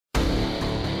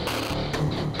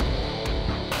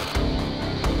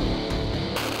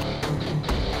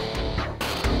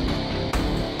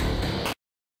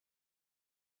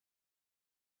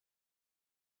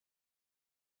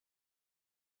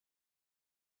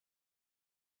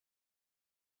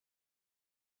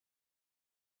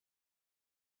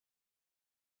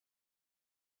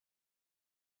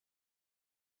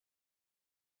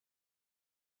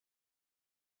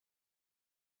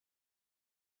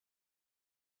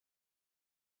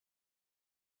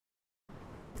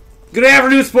Good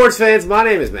afternoon, sports fans. My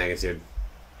name is Magnitude.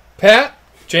 Pat,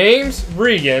 James,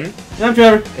 Regan. I'm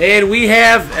Trevor. And we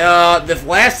have the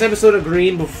last episode of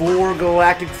Green before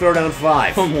Galactic Throwdown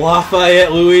 5. From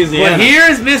Lafayette, Louisiana. But here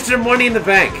is Mr. Money in the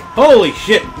Bank. Holy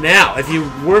shit. Now, if you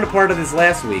weren't a part of this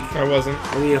last week, I wasn't.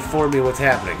 let me inform you what's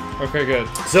happening. Okay, good.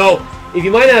 So, if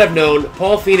you might not have known,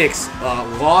 Paul Phoenix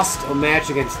lost a match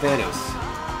against Thanos,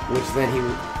 which then he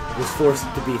was forced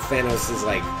to be Thanos'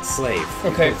 like slave.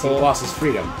 Okay, He cool. lost his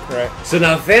freedom. Right. So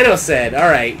now Thanos said,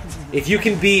 "Alright, if you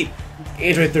can beat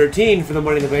Android 13 for the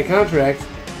Money in the Bank contract,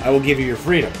 I will give you your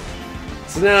freedom."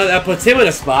 So now that puts him in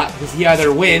a spot, because he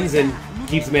either wins and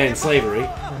keeps the man in slavery,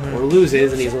 or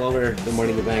loses and he's no longer the Money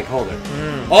in the Bank holder.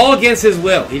 All against his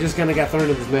will. He just kind of got thrown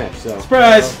into this match. So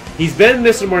Surprise. he's been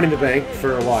Mr. Money in the Bank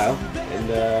for a while,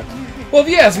 and Well, if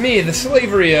you ask me, the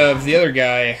slavery of the other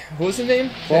guy, what was his name?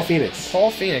 Paul Phoenix. Paul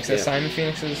Phoenix. That's Yeah. Simon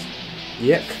Phoenix's.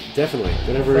 Yep, definitely.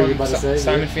 Whatever you're about to say.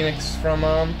 Simon yeah. Phoenix from.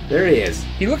 There he is.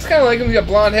 He looks kind of like him. He's got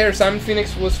blonde hair. Simon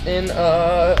Phoenix was in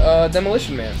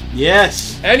Demolition Man.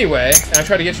 Yes. Anyway, and I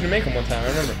tried to get you to make him one time. I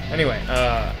remember. Anyway,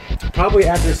 Probably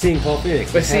after seeing Paul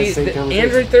Phoenix. but We've had see, the same the conversation.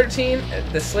 Android 13,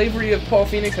 the slavery of Paul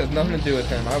Phoenix has nothing to do with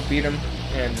him. I'll beat him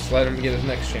and just let him get his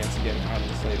next chance again out of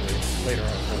the slavery later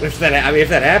on. If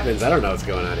that happens, I don't know what's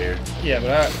going on here. Yeah,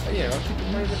 but keep the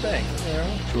money in the bank.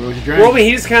 What was your drink? Well, I mean,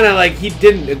 he just kind of like, he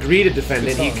didn't agree to defend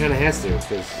it. He kind of has to,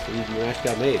 because the match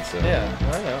got made, so. Yeah,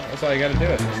 I know. That's all you got to do.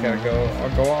 It. You just got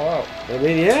to go all out. I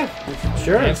mean, yeah,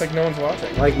 sure. And it's like no one's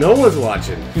watching. Like, no one's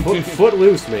watching. Foot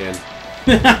loose, man.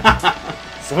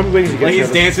 So how many wings did you get, Like he's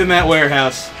Trevor? dancing in that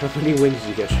warehouse. How many wings did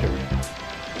you get, Trevor?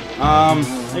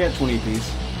 I got 20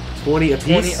 apiece. 20 apiece?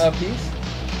 20 apiece?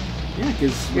 Yeah,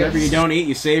 because whatever you don't eat,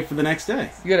 you save for the next day.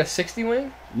 You got a 60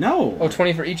 wing? No. Oh,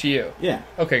 20 for each of you. Yeah.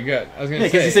 Okay, good. I was going Yeah,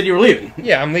 to say. because you said you were leaving.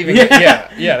 Yeah, I'm leaving.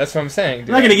 Yeah. Yeah, that's what I'm saying. I'm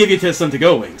not going to give you some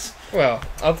to-go wings. Well,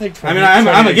 I'll take 20. I mean,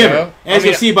 I'm a giver. Go. As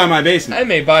you'll see by my basement. I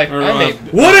may buy.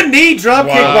 What a knee drop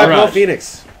kick Wow. by Paul Rush.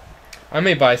 Phoenix. I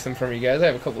may buy some from you guys. I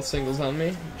have a couple singles on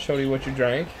me. Show you what you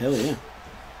drank. Hell yeah.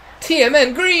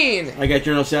 TMN Green. I got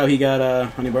Journal Sow. He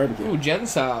got honey barbecue. Ooh,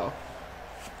 Jensao.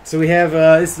 So we have,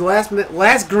 this is the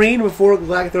last Green before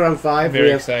Galactic Throwdown 5. Very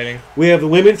exciting. We have the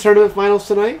women's tournament finals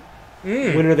tonight.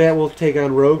 Mm. Winner of that will take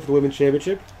on Rogue for the women's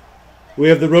championship. We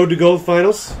have the Road to Gold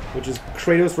finals, which is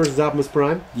Kratos versus Optimus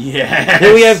Prime. Yes.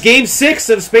 Then we have Game 6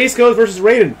 of Space Ghost versus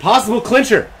Raiden. Possible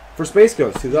clincher for Space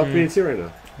Ghost, who's up 3-2 right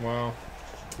now. Wow.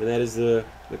 And that is the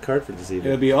card for this It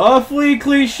evening. would be awfully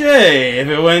cliche if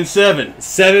it went 7.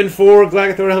 7-4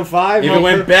 Galactic Throwdown 5. If it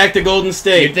went back to Golden You'd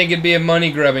State. think it'd be a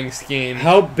money grubbing scheme.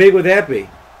 How big would that be?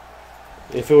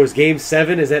 If it was Game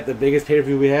 7, is that the biggest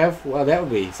pay-per-view we have? Well, that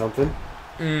would be something.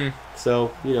 Mm. So,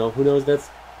 who knows that's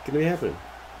going to be happening.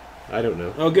 I don't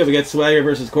know. Oh, good. We got Swagger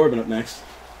versus Corbin up next.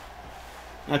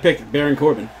 I picked Baron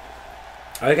Corbin.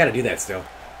 I got to do that still.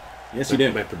 Yes, you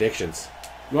did. My predictions.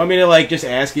 You want me to, just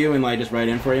ask you and, just write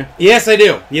in for you? Yes, I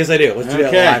do. Yes, I do. Let's do that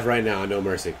Okay. live right now on No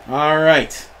Mercy. All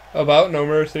right. About No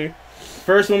Mercy.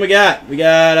 First one we got. We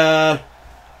got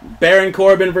Baron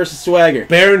Corbin versus Swagger.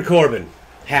 Baron Corbin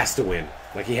has to win.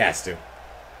 Like, he has to.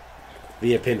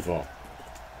 Via pinfall.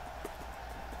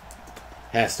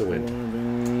 Has to win.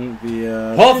 Corbin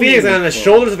via Paul Phoenix on the pinfall.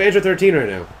 shoulders of Android 13 right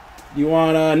now. You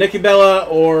want Nikki Bella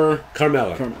or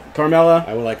Carmella. Carmella?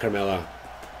 I would like Carmella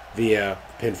via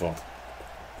pinfall.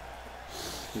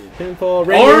 Pinfall.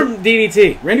 Or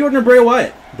DDT. Randy Orton or Bray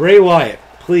Wyatt? Bray Wyatt,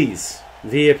 please,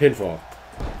 via pinfall.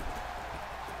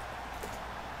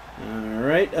 All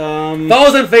right. Follow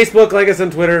us on Facebook, like us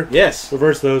on Twitter. Yes.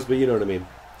 Reverse those, but you know what I mean.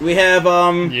 We have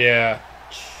Yeah.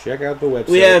 Check out the website.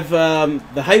 We have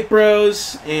the Hype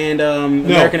Bros and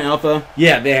American Alpha.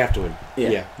 Yeah, they have to win.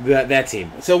 Yeah. That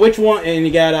team. So which one? And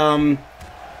you got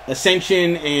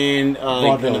Ascension and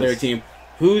Broad another Villains. team.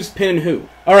 Who's pinning who?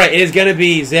 All right, it is going to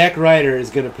be Zack Ryder is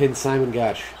going to pin Simon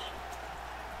Gotch.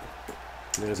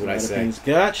 That's what I say. Pins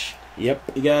Gotch. Yep.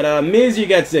 You got Miz. You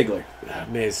got Ziggler.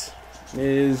 Miz.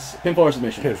 Miz pinfall or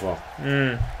submission? Pinfall.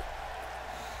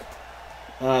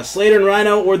 Slater and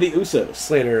Rhino or the Usos?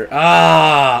 Slater.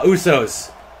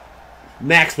 Usos.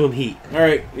 Maximum heat. All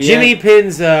right. Jimmy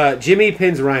pins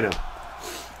Rhino.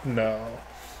 No.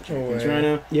 Pins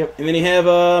Rhino. Yep. And then you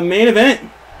have main event.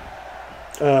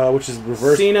 Which is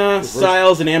reverse. Cena,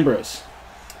 Styles, and Ambrose.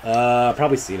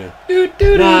 Probably Cena.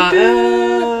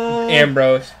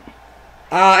 Ambrose.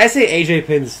 I say AJ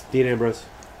pins Dean Ambrose.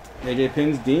 AJ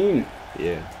pins Dean.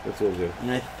 Yeah, that's what we'll do.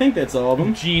 And I think that's all of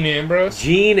them. Gene Ambrose.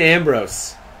 Gene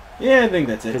Ambrose. Yeah, I think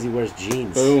that's Because it. he wears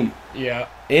jeans. Boom. Yeah.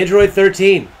 Android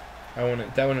 13.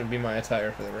 That wouldn't be my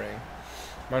attire for the ring.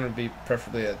 Mine would be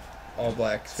preferably a all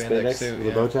black spandex suit. with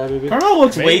Yeah. a bow tie, maybe? Carmel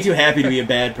looks Maybe. way too happy to be a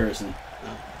bad person.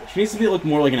 She needs to look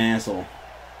more like an asshole.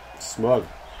 Smug.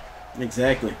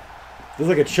 Exactly. This is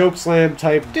like a choke slam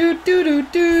type. Do.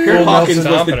 Kurt Hawkins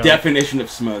was the definition of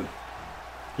smug.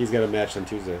 He's got a match on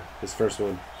Tuesday. His first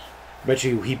one. Bet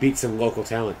you he beat some local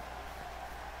talent.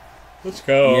 Let's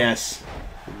go. Yes.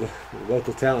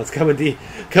 Local talent's coming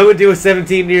to a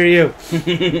 17 near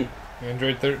you.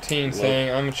 Android 13 saying,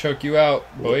 "I'm gonna choke you out,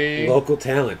 boy." Local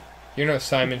talent. You know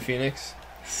Simon Phoenix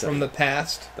from the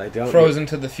past, I don't. frozen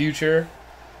to the future,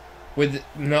 with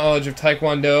knowledge of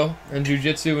Taekwondo and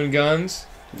Jiu-Jitsu and guns.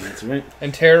 That's right.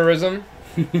 And terrorism.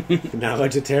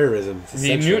 Knowledge of terrorism.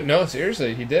 He knew. No,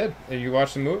 seriously, he did. You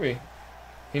watch the movie.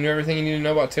 He knew everything you need to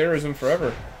know about terrorism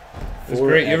forever. It was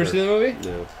great. You ever see the movie?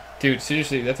 No. Dude,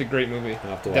 seriously, that's a great movie.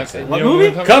 I'll have to watch that. What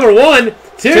movie? Cover 1,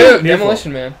 2.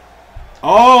 Demolition Man.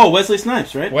 Oh, Wesley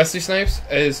Snipes, right? Wesley Snipes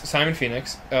is Simon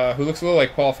Phoenix, who looks a little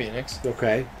like Paul Phoenix.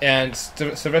 Okay. And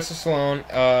Sylvester Stallone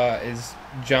is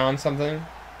John something,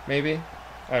 maybe?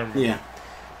 I don't remember. Yeah.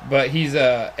 But he's,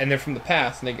 and they're from the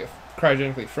past, and they get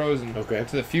cryogenically frozen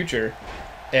to the future.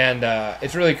 And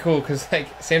it's really cool, because, like,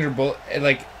 Sandra Bullock,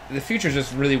 like, the future's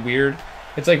just really weird.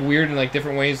 It's, like, weird in, like,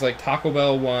 different ways. Like, Taco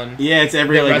Bell won. Yeah, it's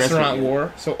every like, restaurant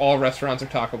war, so all restaurants are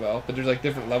Taco Bell. But there's, like,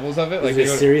 different levels of it. Like, is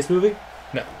it a serious movie?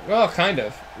 No. Well, kind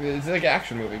of. It's like an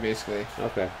action movie, basically.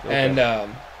 Okay. And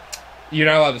you're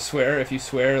not allowed to swear. If you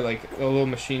swear, like, a little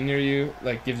machine near you,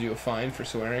 like, gives you a fine for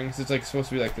swearing. So it's, like, supposed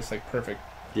to be, like, this, like, perfect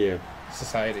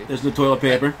society. There's no toilet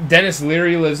paper. Dennis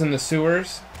Leary lives in the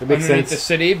sewers underneath the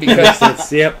city because... Makes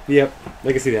sense. Yep.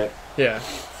 I can see that. Yeah.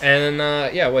 And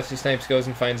then, Wesley Snipes goes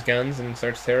and finds guns and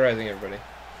starts terrorizing everybody.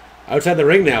 Outside the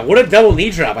ring now. What a double knee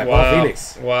drop by Paul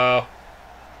Phoenix. Wow.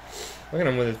 Look at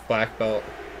him with his black belt.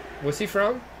 What's he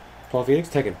from? Paul Phoenix,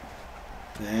 Tekken.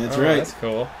 That's right. That's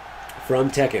cool. From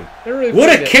Tekken. Really what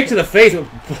a kick to the face with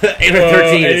Android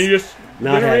 13 and he just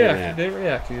not having that. He didn't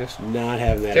react. He just not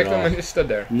having that kicked at all. him and just stood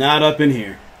there. Not up in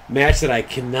here. Match that I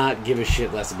cannot give a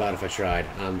shit less about if I tried.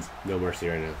 On No Mercy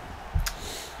right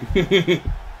now.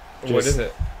 What is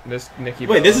it? This Nikki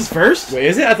Wait, Bella. this is first? Wait,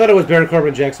 is it? I thought it was Baron Corbin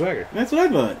and Jack Swagger. That's what I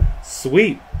thought.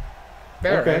 Sweet.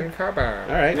 Baron Corbin.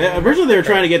 All right. Yeah, originally they were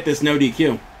trying to get this no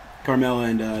DQ. Carmella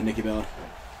and Nikki Bella.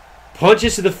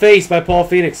 Punches to the face by Paul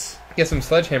Phoenix. Get some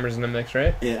sledgehammers in the mix,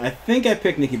 right? Yeah, I think I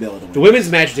picked Nikki Bella to win. The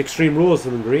women's match is Extreme Rules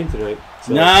in green tonight.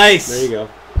 So nice. There you go.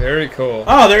 Very cool.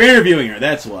 Oh, they're interviewing her.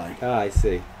 That's why. Ah, I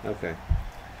see. Okay.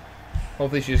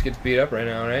 Hopefully she just gets beat up right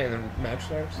now, right? And the match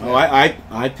starts. Oh,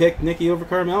 I picked Nikki over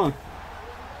Carmella.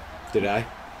 Did I?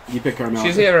 You picked Carmella. She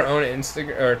doesn't have her own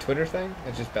Instagram or Twitter thing.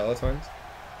 It's just Bella Twins.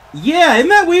 Yeah, isn't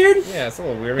that weird? Yeah, it's a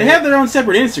little weird. They have their own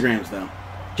separate Instagrams, though.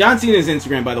 John Cena's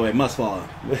Instagram, by the way, must follow.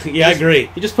 Yeah, I agree.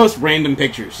 He just posts random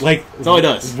pictures. Like, that's all he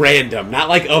does. Random. Not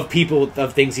like of people,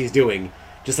 of things he's doing.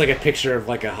 Just like a picture of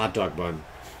like a hot dog bun.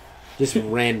 Just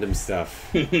random stuff.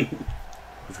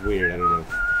 It's weird, I don't know.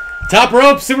 Top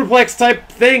rope, superplex type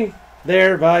thing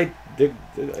there by...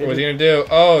 What's he gonna do?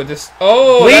 Oh, just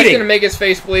that's gonna make his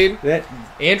face bleed. That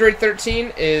Android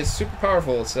 13 is super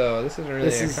powerful, so this isn't really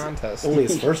a contest. Only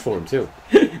his first form too.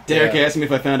 Derek asked me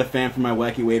if I found a fan for my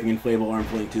wacky waving inflatable arm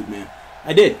pulling tube man.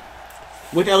 I did,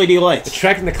 with LED lights.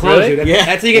 Attracting the clowns, really? dude. Yeah.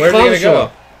 That's how you get clowns show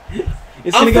up.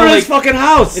 It's gonna go like his fucking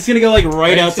house. It's gonna go like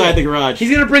right outside the garage. He's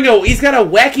gonna bring he's got a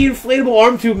wacky inflatable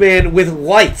arm tube man with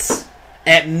lights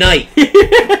at night.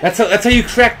 That's how you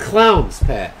track clowns,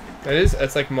 Pat.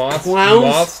 It's like moths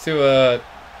Clowns? to a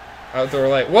outdoor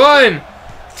light. 1,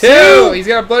 2. He's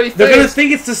got a bloody face. They're gonna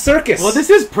think it's the circus. Well,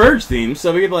 this is Purge theme,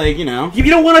 so we could You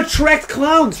don't want to attract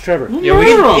clowns, Trevor.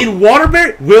 Yeah, in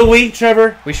Waterbury, will we,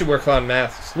 Trevor? We should wear clown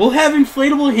masks. We'll have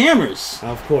inflatable hammers.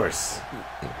 Of course.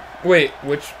 Wait,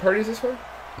 which party is this for?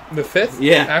 The 5th?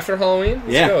 Yeah. After Halloween?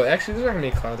 Let's yeah. go. Actually, there's not gonna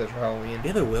be clowns after Halloween.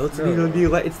 Yeah, there will. It's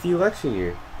the election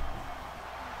year.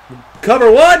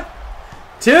 Cover 1,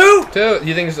 2. Do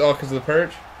you think it's all because of the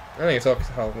Purge? I think it's all because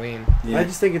of Halloween. Yeah. I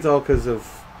just think it's all because of...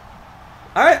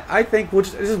 I think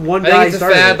this is one I guy think it's a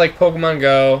fad like Pokemon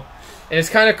Go, and it's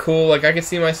kind of cool. Like, I could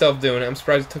see myself doing it. I'm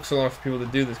surprised it took so long for people to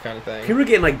do this kind of thing. People are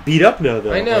getting, like, beat up now,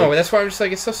 though. I know. That's why I'm just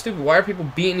like, it's so stupid. Why are people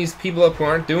beating these people up who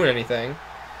aren't doing anything?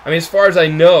 I mean, as far as I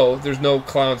know, there's no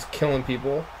clowns killing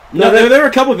people. No, there were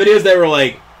a couple videos that were,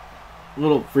 like, a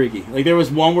little freaky. Like, there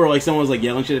was one where, like, someone was, like,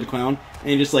 yelling shit at a clown, and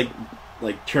he just, like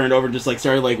turned over and just, like,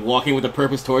 started, like, walking with a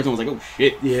purpose towards him. I was like, oh,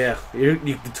 shit. Yeah.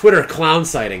 The Twitter clown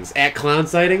sightings. At clown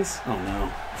sightings. Oh, no.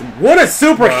 What a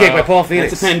super kick by Paul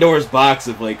Phoenix. That's a Pandora's box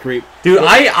of, like, creep. Dude,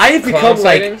 I have become,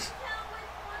 sightings?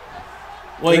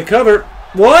 Like... The cover.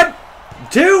 1,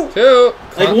 2.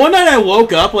 Like, one night I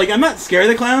woke up, like, I'm not scared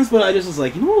of the clowns, but I just was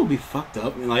like, you know what would be fucked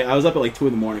up? And, like, I was up at, like, 2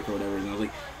 in the morning for whatever, and I was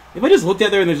like, if I just looked out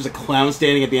there and there's just a clown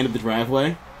standing at the end of the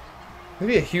driveway, It'd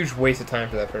be a huge waste of time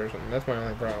for that person. That's my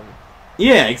only problem.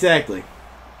 Yeah, exactly.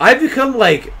 I've become,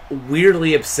 like,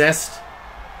 weirdly obsessed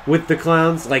with the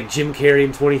clowns, like Jim Carrey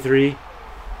in 23. You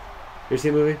ever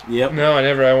seen the movie? Yep. No, I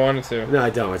never. I wanted to. No,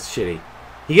 I don't. It's shitty.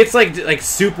 He gets, like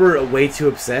super way too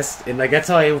obsessed, and, like, that's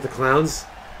how I am with the clowns.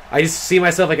 I just see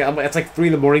myself, like, it's like 3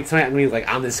 in the morning tonight, I'm going to be,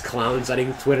 like, on this clown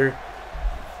sighting Twitter.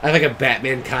 I have, like, a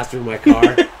Batman costume in my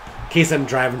car. In case I'm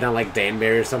driving down, like,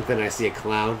 Danbury or something, and I see a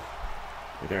clown.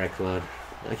 Like, alright, clown.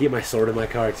 I keep my sword in my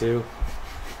car, too.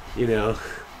 You know.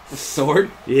 A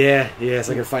sword? Yeah,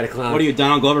 so I can fight a clown. What are you,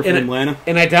 Donald Glover from Atlanta?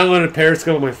 And I downloaded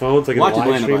Periscope on my phone, so I can watch live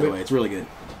Atlanta, stream by the it. way. It's really good.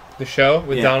 The show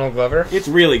with Donald Glover? It's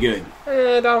really good.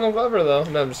 Donald Glover, though.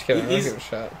 No, I'm just kidding. I'll give it a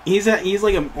shot. He's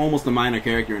like almost a minor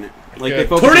character in it. Like Good. they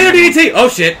focus Tornado on DDT! Oh,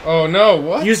 shit. Oh, no.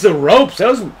 What? Use the ropes. That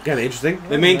was kind of interesting.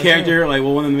 the main character, like,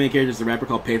 well, one of the main characters is a rapper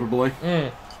called Paperboy.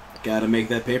 Mm. Gotta make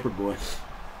that Paperboy.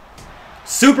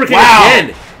 Super kick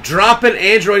again. Dropping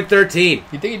Android 13.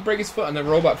 You think he'd break his foot on that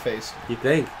robot face? You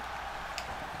think?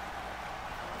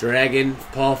 Dragon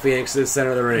Paul Phoenix to the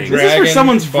center of the ring. This is for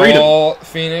someone's freedom. Ball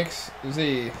Phoenix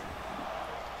Z.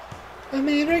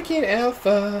 American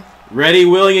Alpha. Ready,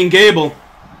 willing, and Gable.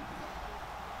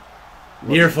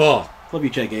 Near fall. Love you,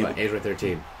 check Gable. Android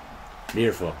 13.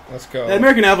 Near fall. Let's go. That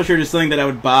American Alpha shirt is something that I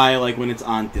would buy like when it's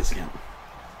on discount.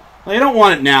 Like, I don't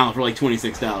want it now for like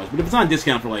 $26, but if it's on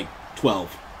discount for like $12,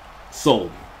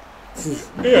 sold.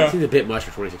 Yeah. Seems a bit much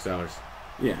for $26.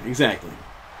 Yeah, exactly.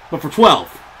 But for $12,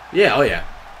 Yeah, oh yeah.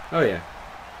 Oh yeah.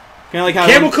 kind of like how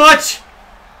Camel clutch!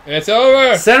 It's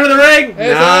over. Center of the ring!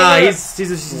 It's Nah, over.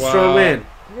 he's a strong man.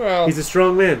 Well, He's a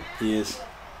strong man. he is.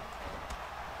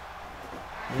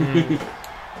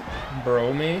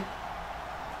 bro me.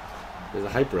 There's a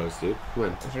hype bros, dude. Come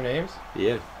on. What's your names?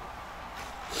 Yeah.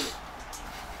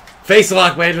 Face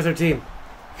lock by Android 13.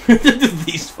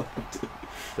 These fucking dudes.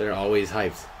 They're always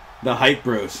hyped. The hype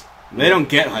bros. They don't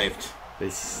get hyped. They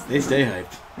They stay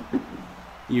hyped.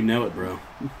 You know it, bro.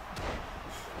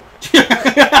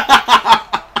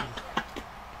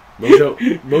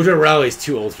 Mojo Rowley's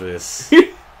too old for this.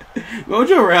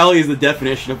 Mojo Rally is the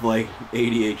definition of like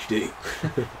ADHD.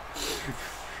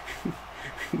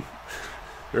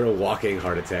 They're a walking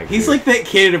heart attack. He's like that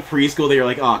kid at a preschool that you're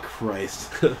like, oh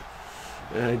Christ.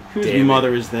 Whose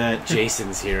mother is that?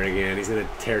 Jason's here again. He's gonna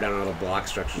tear down all the block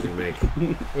structures we make.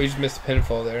 We just missed a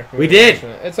pinfall there. We did.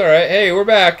 It's all right. Hey, we're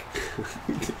back.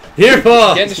 Here,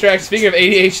 Paul. Getting distracted. Speaking of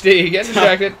ADHD, getting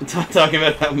distracted. Talking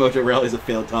about how Mojo Rally's a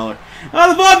failed taller.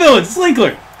 Oh, the Vaudevillains,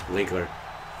 Slinkler. Linkler.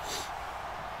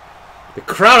 The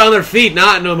crowd on their feet,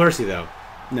 no mercy though.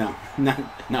 No,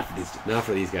 not for these two. Not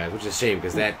for these guys, which is a shame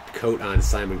because that coat on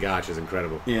Simon Gotch is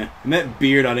incredible. Yeah, and that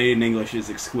beard on Aiden English is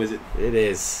exquisite. It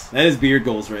is. That is beard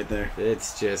goals right there.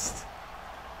 It's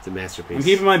a masterpiece. I'm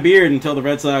keeping my beard until the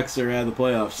Red Sox are out of the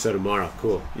playoffs. So tomorrow,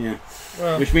 cool. Yeah,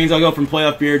 Well, which means I'll go from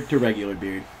playoff beard to regular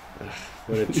beard.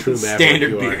 What a true maverick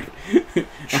Standard you beard.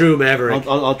 are. True maverick.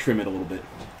 I'll trim it a little bit.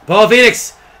 Paul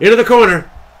Phoenix into the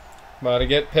corner. about to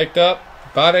get picked up.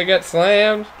 About to get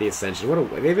slammed. The Ascension.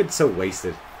 They've been so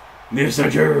wasted. What is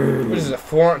it?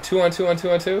 2 on 2 on 2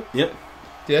 on 2? Yep.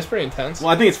 Dude, that's pretty intense. Well,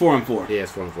 I think it's 4 on 4. Yeah,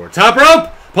 it's 4-on-4. Top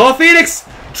rope. Paul Phoenix.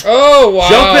 Oh wow!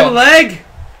 Jumping leg.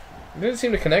 It didn't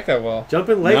seem to connect that well.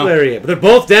 Jumping leg lariat. But they're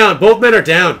both down. Both men are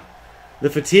down. The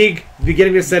fatigue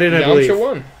beginning to set in, I believe. Yamcha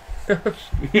won.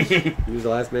 He was the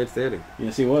last man standing.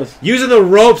 Yes, he was. Using the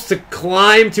ropes to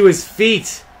climb to his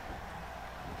feet.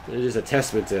 It's just a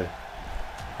testament to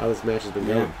how this match has been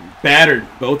going. Battered,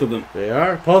 both of them. They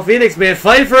are. Paul Phoenix, man,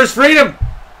 fighting for his freedom.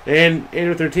 And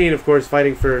Andrew 13, of course,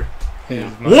 fighting for...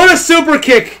 What a super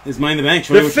kick! His Money in the Bank.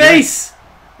 The face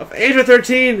of Andrew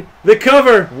 13. The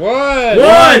cover. What?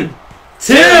 1,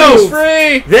 2. He's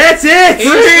free. That's it!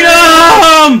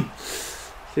 Freedom!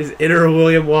 His inner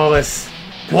William Wallace.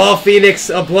 Paul Phoenix,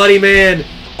 a bloody man.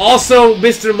 Also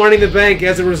Mr. Money in the Bank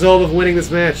as a result of winning this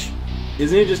match.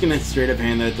 Isn't he just going to straight up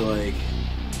hand that to, like...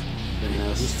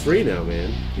 He's free now,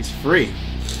 man. He's free.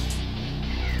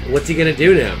 What's he gonna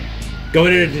do now?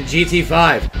 Going into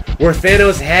GT5, where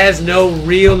Thanos has no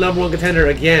real #1 contender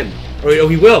again. Or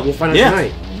he will. We'll find out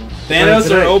tonight.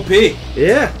 Thanos or OP.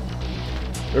 Yeah.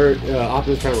 Or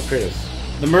Optimus Prime or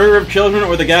Kratos. The murderer of children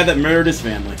or the guy that murdered his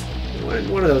family.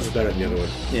 One of those is better than the other one.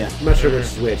 Yeah. I'm not sure which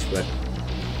is which, but...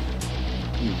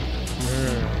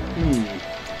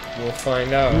 We'll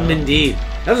find out. Indeed.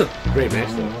 That was a great match,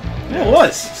 though. Yeah, it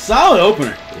was. Solid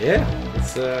opener. Yeah.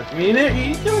 It's, I mean,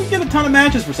 you don't get a ton of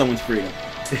matches for someone's freedom.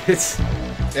 it's...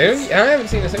 I haven't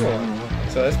seen a single one,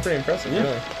 so that's pretty impressive, Yeah.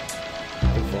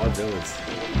 really. Flawed villains.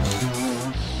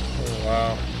 Oh,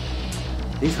 wow.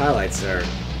 These highlights are...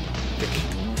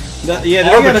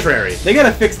 arbitrary. They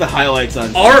gotta fix the highlights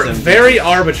on. Very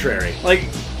arbitrary. Like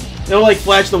they'll like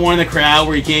flash the one in the crowd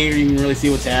where you can't even really see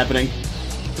what's happening.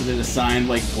 So there's a sign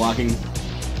like blocking.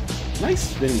 Nice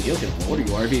spinning heel kick. What are you,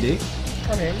 RVD?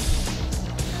 Okay.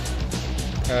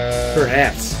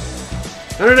 Perhaps.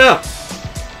 I don't know.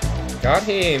 Got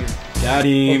him. Got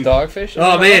him. Dogfish.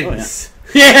 Oh man. Oh, yeah.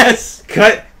 Yes.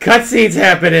 Cutscenes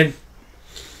happening.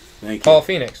 Thank you. Paul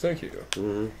Phoenix. Thank you.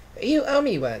 Mm-hmm. You owe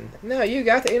me one. No, you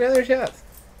got another shot.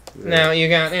 Yeah. No, you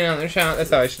got another shot. That's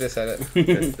how I should have said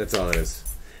it. That's all it is.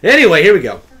 Anyway, here we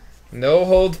go. No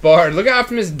holds barred. Look at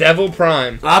Optimus Devil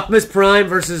Prime. Optimus Prime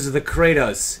versus the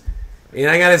Kratos. And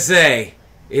I gotta say,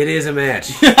 it is a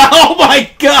match. Oh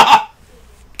my god!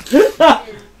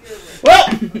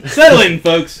 Well, settle in,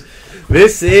 folks.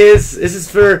 This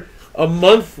is for a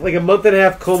month, like a month and a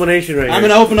half culmination right here. I'm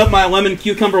gonna open up my lemon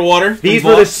cucumber water. These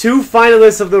were the two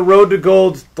finalists of the Road to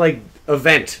Gold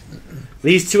event.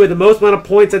 These two had the most amount of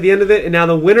points at the end of it, and now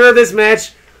the winner of this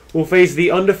match will face the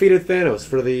undefeated Thanos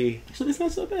for the actually it's not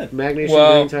so bad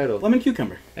Magnation Green title. Lemon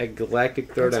cucumber at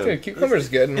Galactic Throwdown. That's good. Cucumber's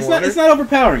good. It's not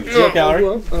overpowering. It's 0 calorie.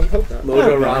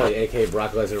 Mojo Raleigh, aka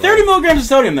Brock Lesnar. 30 milligrams of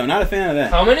sodium though. Not a fan of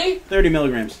that. How many? 30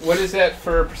 milligrams. What is that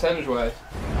for percentage wise?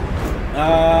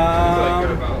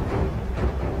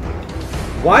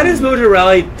 Why does Mojo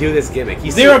Raleigh do this gimmick?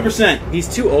 He's 0%. He's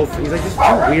too old. He's like just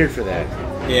too weird for that.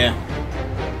 Yeah.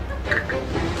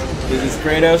 Is this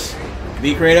Kratos?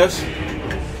 The Kratos?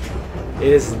 It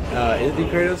is it the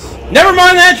Kratos? Never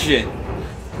mind that shit!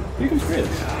 Here comes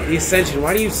Kratos. The Ascension,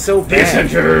 why are you so bad? The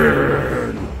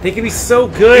Ascension! They can be so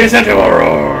good. The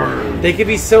Ascension! They can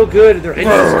be so good. Their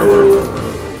entrance is cool.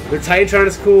 Their Titantron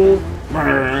is cool.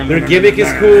 Their gimmick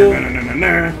is cool.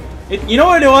 You know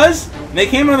what it was? They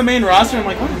came on the main roster and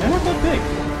I'm like, oh, they weren't that big.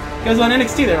 Because on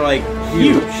NXT they're like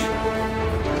huge.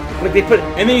 Like they put,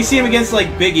 and then you see him against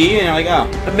like Big E and you're like, oh.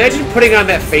 Imagine putting on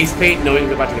that face paint knowing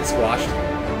they're about to get squashed.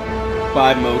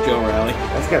 By Mojo Raleigh.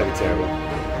 That's gotta be terrible.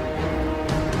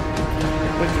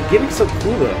 But the gimmick's so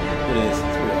cool though. It is.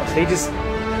 It's pretty awesome. They just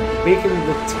make him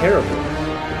look terrible.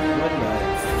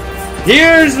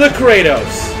 Here's the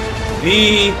Kratos.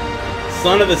 The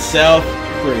son of the South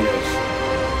Kratos.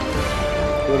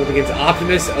 Going up against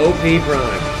Optimus OP Prime.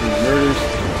 He murders.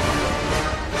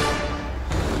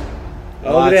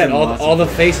 Oh, look at that. All the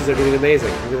faces are doing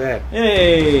amazing. Look at that.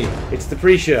 Hey! It's the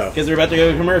pre-show. Because they're about to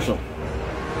go to commercial.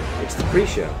 It's the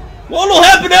pre-show. What'll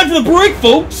happen after the break,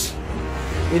 folks?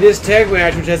 In this tag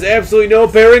match, which has absolutely no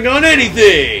bearing on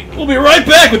anything. We'll be right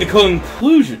back with the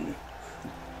conclusion.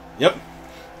 Yep.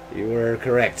 You were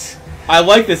correct. I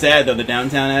like this ad, though, the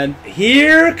downtown ad.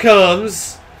 Here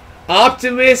comes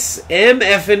Optimus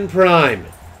MFN Prime.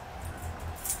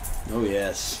 Oh,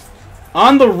 yes.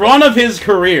 On the run of his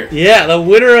career. Yeah, the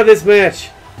winner of this match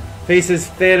faces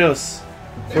Thanos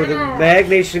for the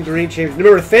Magnation Green Championship.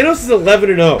 Remember, Thanos is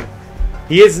 11-0.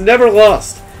 He has never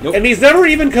lost. Nope. And he's never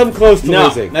even come close to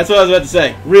losing. That's what I was about to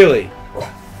say. Really.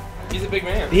 He's a big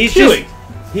man. He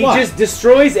just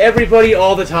destroys everybody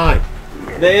all the time.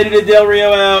 They edited Del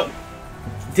Rio out.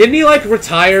 Didn't he,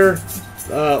 retire,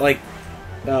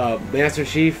 Master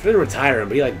Chief? He didn't retire him,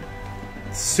 but he,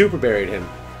 super buried him.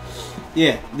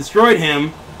 Yeah, destroyed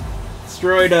him.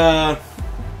 Destroyed,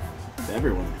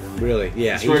 everyone. Really,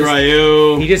 yeah. Destroyed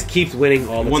Ryu. He just keeps winning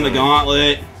all the time. Won the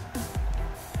gauntlet.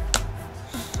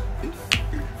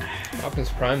 Optimus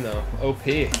Prime, though. OP.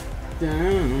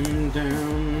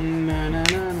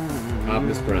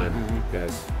 Optimus Prime,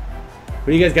 guys. What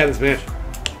do you guys got in this match?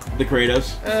 The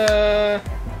Kratos.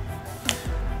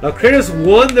 Kratos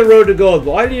won the Road to Gold.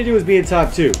 All he did do was be in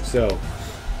top 2, so...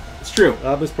 It's true.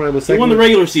 Optimus Prime was he second. won the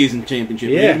regular season championship.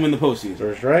 Yeah. He didn't win the postseason.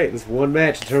 That's right. This one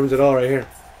match determines it all right here.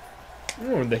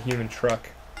 Or the human truck.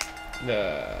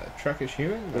 The truck is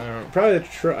human? I don't know. Probably the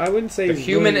truck. I wouldn't say... The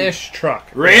human-ish truck.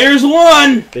 Raiders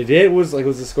won! They did? What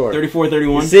was the score?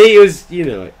 34-31. You see, it was,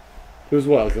 it was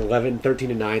what, 11, 13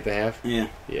 and 9 at the half? Yeah.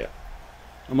 Yeah.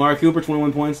 Amari Cooper,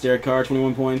 21 points. Derek Carr,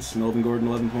 21 points. Melvin Gordon,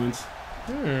 11 points.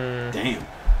 Damn.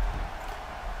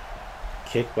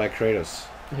 Kick by Kratos.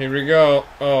 Here we go.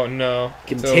 Oh, no.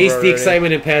 You can taste the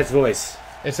excitement in Pat's voice.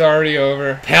 It's already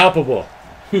over. Palpable.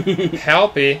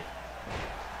 Palpy.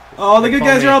 Oh, the good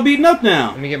guys are all beaten up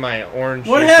now. Let me get my orange.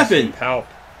 What happened? Palp.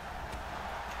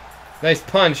 Nice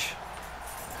punch.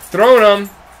 Throwing them.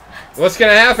 What's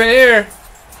going to happen here?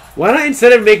 Why not,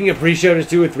 instead of making a pre-show, just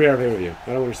do a 3-hour pay-per-view?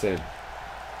 I don't understand.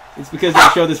 It's because they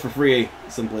show this for free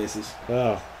some places.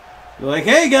 Oh. They're like,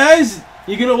 hey guys,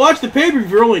 you're going to watch the pay-per-view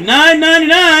for only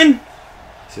 $9.99.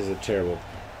 This is a terrible,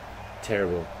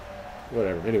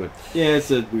 whatever. Anyway. Yeah,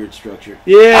 it's a weird structure.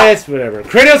 Yes, whatever.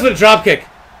 Kratos with a dropkick.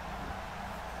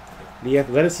 The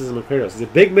athleticism of Kratos. He's a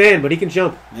big man, but he can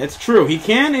jump. That's true. He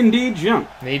can indeed jump.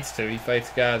 Needs to. He fights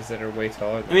gods that are way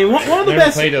taller. I mean, one of the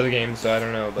best. Played other games, so I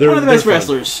don't know. But One of the best fun.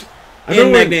 wrestlers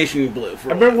in Magnation Blue. I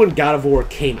remember when God of War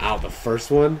came out, the first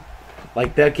one.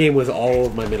 Like, that game was all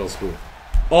over my middle school.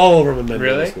 All over my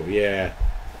middle school, yeah.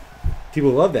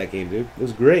 People loved that game, dude. It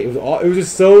was great. It was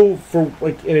just so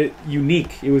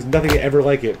unique. It was nothing ever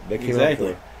like it that came out for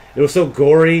it. It was so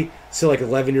gory. So like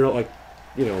 11-year-old,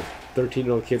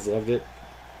 13-year-old kids loved it.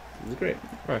 It was great.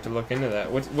 I'll have to look into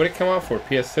that. What did it come out for?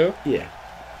 PS2? Yeah.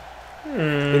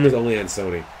 It was only on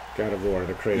Sony. God of War,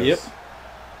 the Kratos. Yep.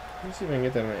 Let's see if I can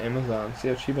get that on Amazon. See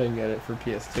how cheap I can get it for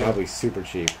PS2. Probably super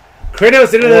cheap.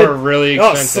 Kratos into the really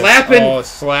expensive. slapping. Oh,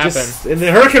 slapping. Just in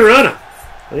the Hurricane Rana.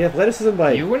 The athleticism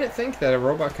bite. You wouldn't think that a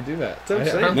robot could do that. I don't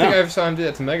saying. think I ever saw him do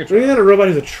that to Megatron. Maybe not a robot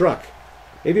who's a truck.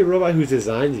 Maybe a robot who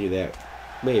designs you that.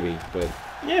 Maybe, but...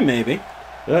 Yeah, maybe.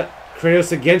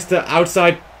 Kratos against the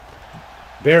outside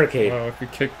barricade. Oh, if we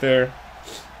kick there.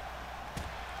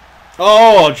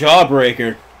 Oh,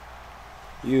 jawbreaker.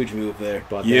 Huge move there.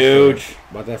 Huge.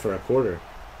 Bought that for $25.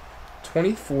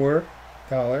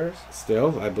 $24.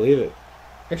 Still, I believe it.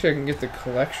 Actually, I can get the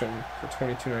collection for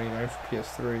 $22.99 for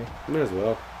PS3. Might as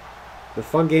well. They're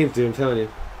fun games, dude, I'm telling you.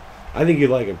 I think you'd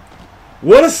like them.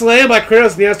 What a slam by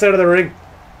Kratos on the outside of the ring.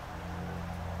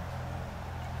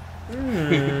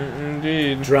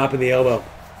 Indeed. Dropping the elbow.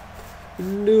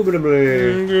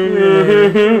 Indubitably.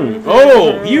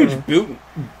 Oh, huge boot.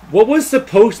 What was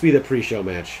supposed to be the pre-show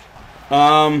match?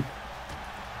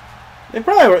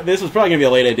 This was probably going to be a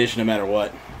late edition no matter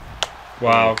what.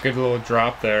 Wow, good little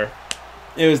drop there.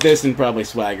 It was this and probably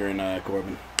Swagger and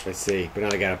Corbin. I see, but now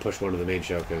they got to push one to the main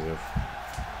show because of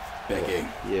Becky.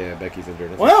 Yeah, Becky's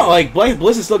injured. Well, like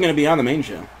Bliss is still going to be on the main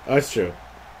show. Oh, that's true.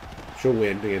 She'll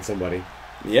win against somebody.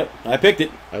 Yep, I picked it.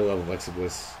 I love Alexa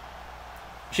Bliss.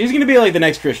 She's going to be like the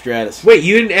next Trish Stratus. Wait,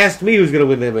 you didn't ask me who's going to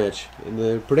win that match in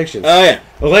the predictions. Oh, yeah.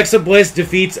 Alexa Bliss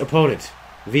defeats opponent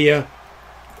via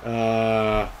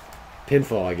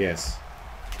pinfall, I guess.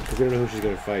 Because we don't know who she's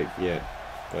going to fight yet.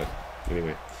 But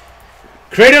anyway.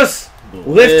 Kratos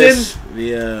lifting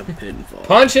via pinfall.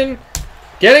 Punching.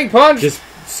 Getting punched. Just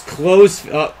close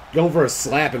going for a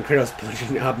slap and Kratos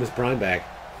punching Optimus Prime back.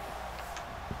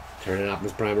 Turning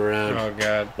Optimus Prime around. Oh,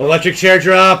 God. Electric chair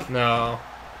drop. No.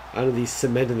 Out of the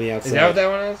cement on the outside. Is that what that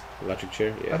one is? Electric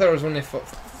chair, yeah. I thought it was when they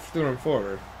threw him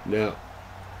forward. No.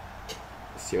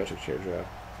 It's the electric chair drop.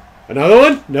 Another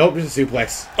one? Nope, just a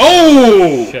suplex.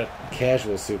 Oh! Shit.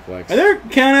 Casual suplex. Are there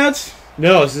countouts?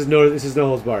 No, this is no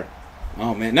holds barred.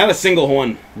 Oh man, not a single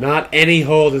one. Not any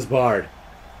hold is barred.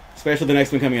 Especially the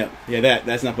next one coming up. Yeah,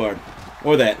 that's not barred.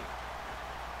 Or that.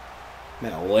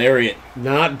 That lariat.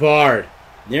 Not barred.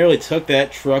 Nearly took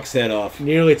that truck's head off.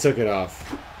 Nearly took it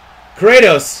off.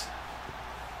 Kratos.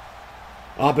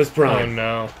 Optimus Oh, Prime.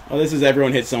 no. Oh, this is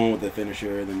everyone hits someone with a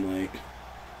finisher, then like...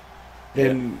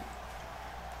 Then...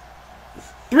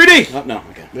 3D! Oh, no,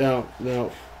 okay.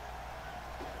 No.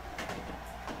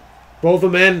 Both the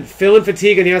men feeling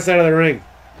fatigue on the outside of the ring.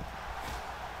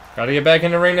 Gotta get back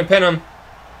in the ring to pin him.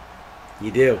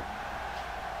 You do.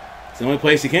 It's the only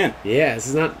place you can. Yeah, this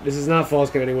is not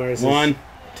false count anywhere. This 1,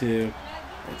 2,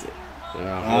 that's it.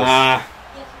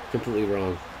 Completely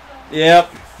wrong.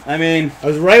 Yep. I mean, I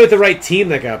was right with the right team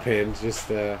that got pinned. Just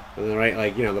the right,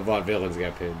 the Vaudevillains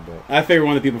got pinned. But I figured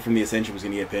one of the people from the Ascension was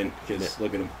going to get pinned because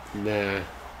look at him. Nah.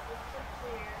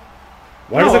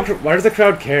 Why does the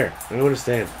crowd care? I don't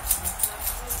understand.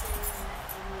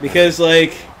 Because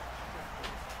they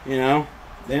don't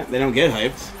get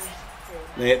hyped.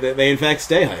 They in fact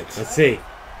stay hyped. Let's see.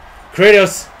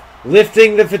 Kratos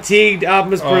lifting the fatigued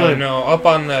Optimus Prime. Oh no! Up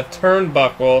on the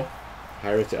turnbuckle.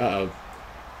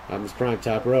 Optimus Prime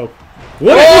top rope.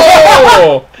 What?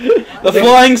 Whoa! The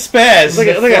flying spaz.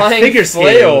 It's like a figure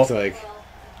skater. Looks like.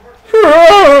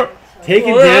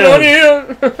 Taken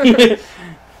down.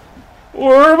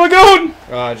 Where am I going?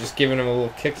 Just giving him a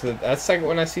little kick to the... That's like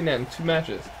when I've seen that in 2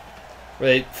 matches. Where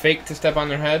they fake to step on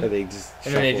their head. And then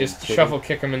they just shuffle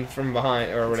kick them in from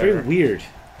behind or whatever. It's very weird.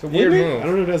 It's a weird move. I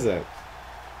don't know who does that.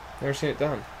 Never seen it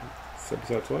done. Saw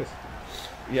it twice.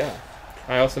 Yeah.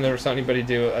 I also never saw anybody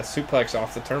do a suplex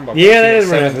off the turnbuckle. Yeah, that is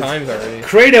 7 times already.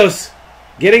 Kratos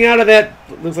getting out of that.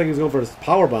 Looks like he was going for a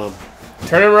power bomb.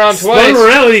 Turning around twice. Spun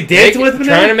around. Was he dancing with him?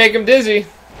 Trying to make him dizzy.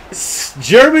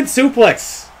 German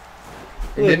suplex.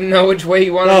 He didn't know which way he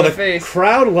wanted to face.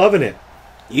 Crowd loving it.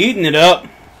 Eating it up.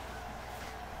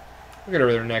 Look at her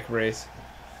with her neck brace.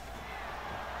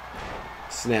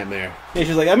 Snapmare. Yeah,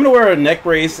 she's like, I'm going to wear a neck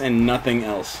brace and nothing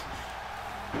else.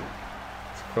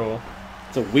 It's cool.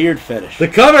 It's a weird fetish. The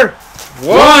cover.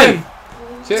 1,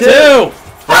 2. The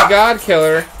God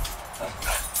Killer.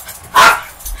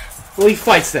 Well, he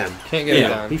fights them. Can't get it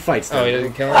down. He fights them. Oh, he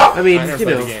doesn't kill them? I mean, never you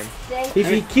played know, the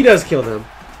game. he does kill them.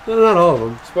 No, not all of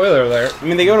them. Spoiler alert. I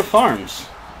mean, they go to farms.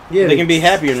 Yeah, they can be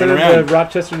happier and send run them around. to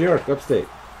Rochester, New York, upstate.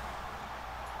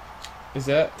 Is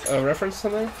that a reference to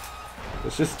something?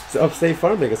 It's just upstate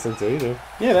farm they get sent to, you know.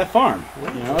 Yeah, that farm. You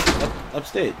know,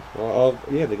 upstate. Well,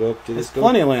 yeah, they go up to There's this.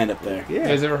 plenty of land up there. You Yeah,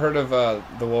 guys ever heard of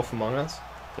The Wolf Among Us?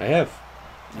 I have.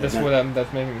 That's what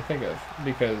that's making me think of.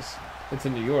 Because it's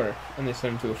in New York, and they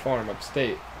send them to a farm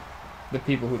upstate. The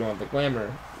people who don't have the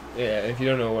glamour. Yeah, if you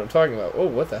don't know what I'm talking about. Oh,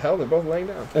 what the hell? They're both laying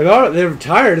down. They're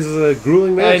tired. This is a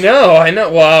grueling match. I know.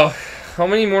 Wow. How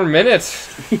many more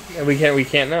minutes? we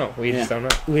can't know. We just don't know.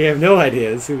 We have no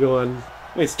idea. This could go on.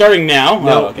 Wait, starting now?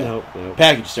 No, Oh, okay. no.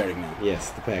 Package starting now.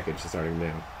 Yes, the package is starting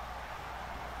now.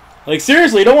 Like,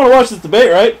 seriously, you don't want to watch this debate,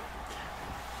 right?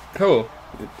 Cool.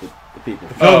 The people.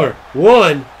 Cover.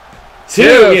 1, 2.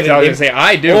 I was gonna say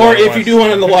I do. Or if you do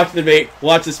want to watch the debate,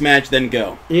 watch this match, then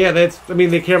go. Yeah, I mean,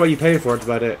 they care about you paying for it. That's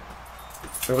about it.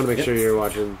 I want to make sure you're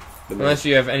watching the match. Unless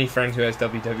you have any friend who has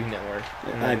WWE Network.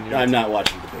 I'm not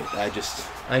watching the debate.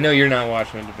 I know you're not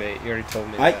watching a debate. You already told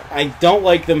me that. I don't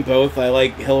like them both. I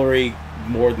like Hillary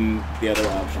more than the other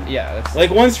option. Yeah, that's... Like,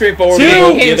 one's straightforward. Two! The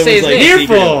Can't other even say one's his like name.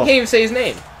 secret. Can't even say his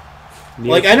name.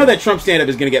 Like, I know that Trump stand-up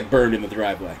is going to get burned in the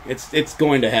driveway. It's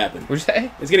going to happen. What'd you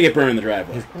say? It's going to get burned in the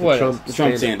driveway. What? The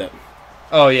Trump stand-up.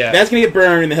 Oh, yeah. That's going to get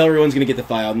burned, and the Hillary one's going to get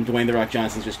defiled, and Dwayne "The Rock"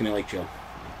 Johnson's just going to, like, chill.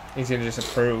 He's going to just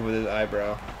approve with his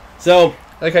eyebrow. So...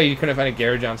 I like how you couldn't find a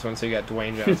Gary Johnson one, so you got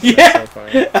Dwayne Johnson. Yeah! That's so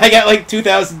funny. I got, like,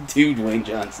 2002 Dwayne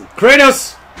Johnson.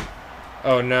 Kratos!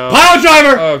 Oh, no. Pile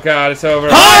driver! Oh, God, it's over.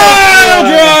 Pile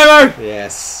driver!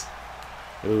 Yes.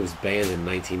 It was banned in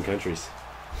 19 countries.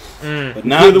 But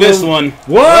not this one.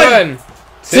 1, 2.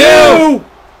 2! Oh,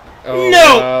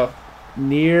 No! wow.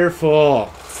 Near fall.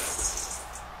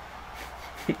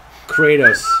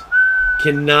 Kratos.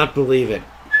 Cannot believe it.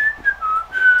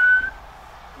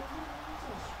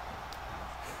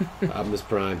 Optimus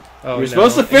Prime. Oh, You're no.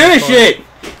 supposed to finish it!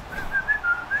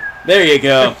 There you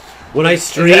go. When I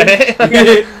stream...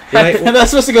 That's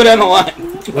supposed to go down the line.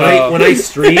 When I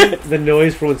stream, the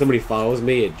noise for when somebody follows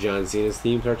me, John Cena's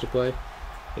theme starts to play.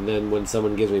 And then when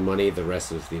someone gives me money, the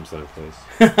rest of his theme song plays.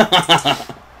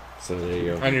 So there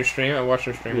you go. On your stream? I watched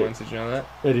your stream once. Did you know that?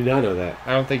 I did not know that.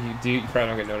 I don't think you do. You probably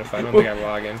don't get notified. I don't think I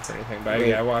log in for anything. But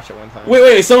yeah, I watched it one time.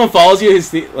 Wait, someone follows you?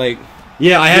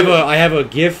 Yeah, I have a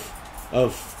GIF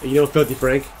of Filthy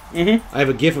Frank. Mm-hmm. I have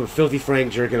a GIF of Filthy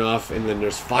Frank jerking off, and then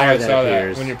there's Oh, fire I that saw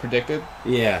appears. that when you predicted.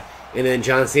 Yeah, and then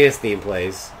John Cena's theme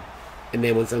plays, and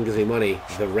then when someone gives me money,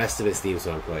 the rest of his theme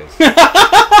song plays.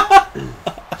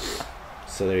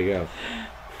 So there you go.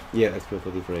 Yeah, that's what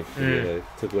Filthy Frank. Yeah,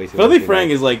 took away Filthy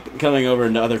Frank is like coming over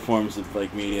into other forms of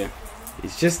like media.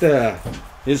 It's just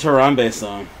his Harambe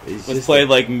song was played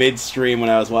like midstream when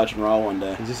I was watching Raw one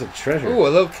day. He's just a treasure. Ooh, a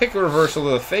little kick reversal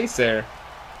to the face there.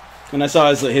 And I saw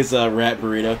his rat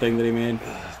burrito thing that he made.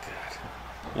 Oh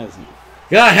God.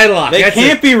 God, headlock. They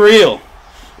can't be real.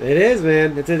 It is,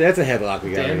 man. That's a headlock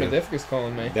we got. Damn, right Madifica's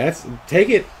calling me. Take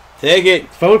it. Take it.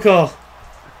 Phone call.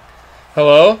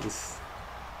 Hello? He's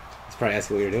probably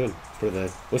asking what you're doing for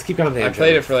the. Let's keep on. I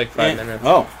played it for like 5 minutes.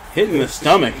 Oh, hitting the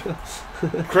stomach.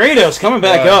 Kratos coming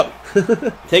back up,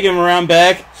 taking him around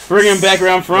back, bringing him back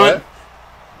around front.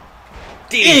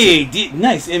 Hey,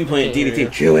 nice implant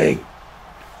DDT. Chewing.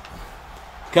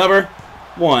 Cover.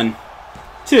 1,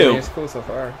 2. It's cool so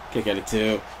far. Kick out of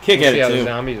 2. We'll see how the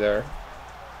zombies are.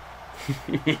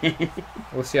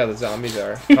 We'll see how the zombies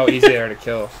are. How easy they are to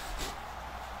kill.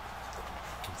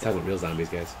 Let's talk about real zombies,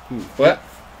 guys. What?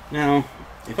 Now,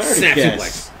 if I were to Snap guess,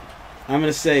 suplex. I'm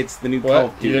going to say it's the new Call What?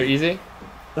 of Duty. They're easy?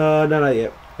 No, not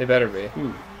yet. They better be.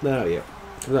 Not yet.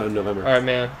 Comes out in November. Alright,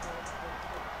 man.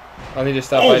 I'll need to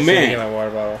stop by soon to get my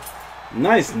water bottle.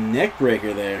 Nice neck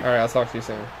breaker there. Alright, I'll talk to you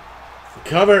soon.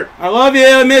 Cover. I love you.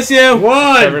 I miss you. 1.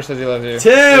 Trevor says he loves you.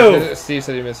 2. Steve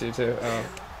said he missed you too. Oh.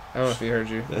 I don't know if he heard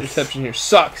you. The reception here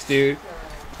sucks, dude.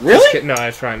 Really? No,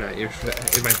 it's probably not.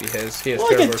 It might be his. He has Well,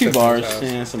 I terrible get 2 reception bars. at his house.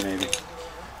 Yeah, so maybe.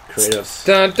 Kratos.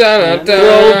 Dun, dun, dun, Throw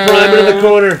dun. Prime into the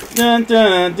corner. Dun,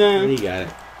 dun, dun. You got it.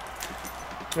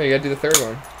 Oh, you gotta do the third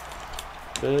one.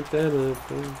 Dun, dun,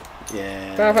 dun.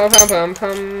 Yeah. Pum, pum, pum, pum,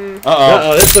 pum.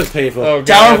 Uh-oh. This looks painful. Oh,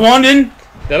 Tower God. of London.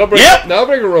 That'll break. Yep. That'll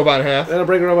break a robot in half. That'll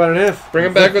break a robot in half. Bring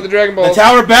him back with the Dragon Ball. The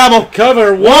Tower of Babel.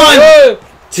 Cover. 1. Whoa.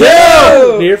 2.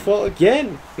 Near fall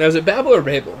again. Now, is it Babel or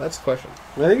Babel? That's the question.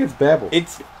 I think it's Babel. It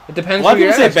depends. A lot of who people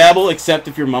you're say asking. Babel, except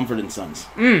if you're Mumford and Sons.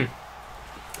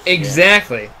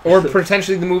 Exactly. Or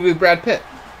potentially the movie with Brad Pitt.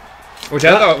 Which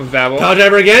I thought was Babel. Power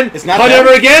driver again? It's not Power Babel.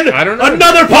 driver again? I don't know.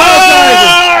 Another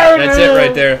power driver! That's it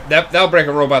right there. That'll break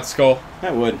a robot's skull.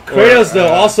 That would. Kratos, though,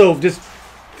 also just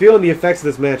feeling the effects of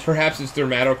this match. Perhaps it's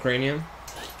dermatocranium.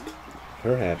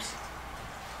 Perhaps.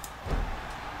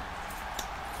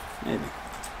 Maybe.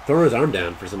 Throw his arm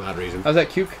down for some odd reason. How's that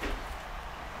cuke?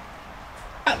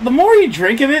 The more you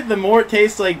drink of it, the more it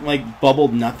tastes like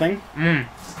bubbled nothing. Mm.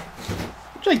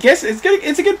 Which I guess it's good.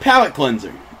 It's a good palate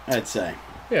cleanser, I'd say.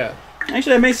 Yeah.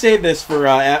 Actually, I may save this for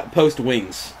post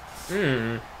wings.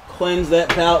 Cleanse that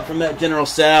palate from that General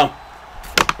Tso.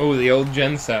 Oh, the old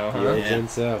Gen Tso, huh? Yeah, Gen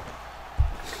Tso.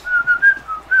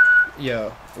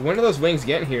 Yo, when are those wings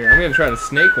getting here? I'm gonna try the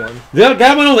snake one. Yeah,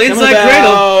 got one on the inside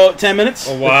cradle. 10 minutes.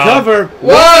 Oh wow. The cover.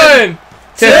 1,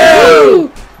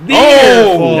 2.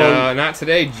 Oh no, not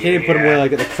today. Can't even put him away like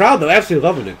that. The crowd though, absolutely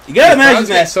loving it. You gotta imagine Crowd's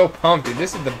that. getting so pumped, dude.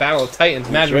 This is the Battle of Titans.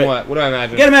 Imagine right. what? What do I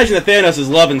imagine? You gotta imagine that Thanos is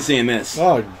loving seeing this.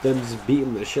 Oh, them just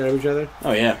beating the shit out of each other.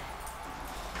 Oh yeah.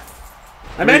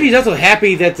 I imagine he's also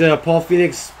happy that Paul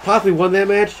Phoenix possibly won that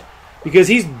match because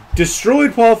he's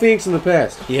destroyed Paul Phoenix in the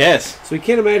past. Yes. So he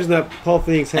can't imagine that Paul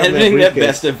Phoenix having Editing that briefcase.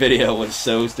 best of video was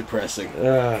so depressing.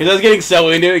 Because I was getting so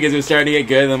into it because it was starting to get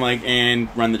good, and I'm like, and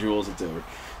run the jewels, it's over.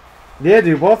 Yeah,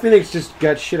 dude, Paul Phoenix just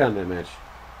got shit on that match.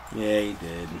 Yeah, he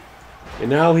did.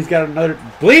 And now he's got another...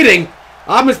 Bleeding!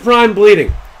 Optimus Prime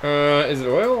bleeding. Is it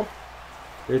oil?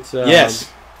 It's,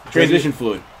 yes. Transmission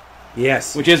fluid.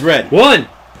 Yes. Which is red. 1,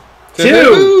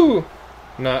 2.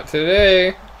 Not today.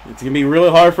 It's going to be really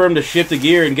hard for him to shift a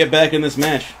gear and get back in this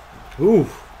match. Ooh.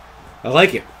 I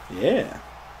like it. Yeah.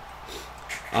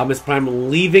 Optimus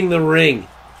Prime leaving the ring.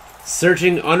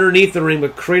 Searching underneath the ring,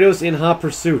 but Kratos in hot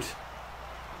pursuit.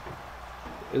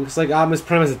 It looks like Optimus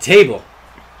Prime has a table.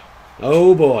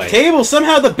 Oh boy. Table,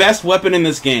 somehow the best weapon in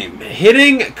this game.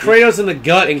 Hitting Kratos in the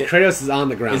gut, and Kratos is on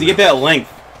the ground. Does he get that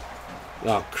length?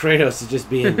 Oh, Kratos is just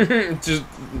being just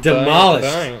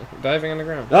demolished. Diving on the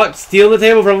ground. Oh, stealing the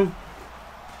table from him.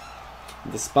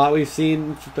 The spot we've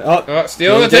seen. Oh,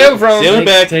 stealing the table from him. Stealing it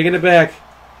back. Taking it back.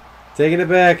 Taking it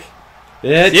back.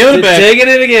 Stealing it back. Taking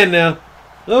it again now.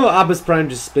 Oh, Optimus Prime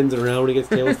just spins around when he gets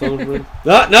tail stolen from him.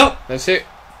 Oh, no. That's it.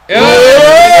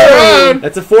 Whoa!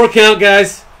 That's a 4 count,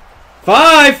 guys.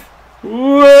 5.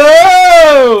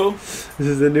 Whoa! This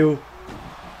is the new...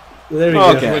 There we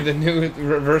Okay. go. With the new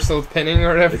reversal pinning or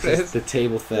whatever This it is is. the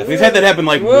table theft. We've had that happen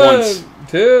like 1, once.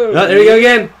 2. Oh, there you go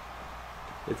again.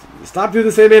 Stop doing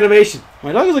the same animation.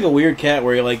 My dog is like a weird cat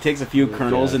where he like takes a few Oh,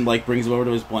 kernels God. and like brings them over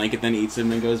to his blanket, then eats them,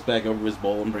 then goes back over to his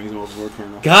bowl and brings them over to a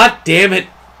kernel. God damn it.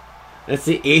 That's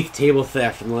the 8th table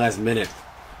theft in the last minute.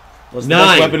 Well, it's the 9.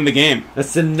 best weapon in the game.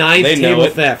 That's the 9th They know table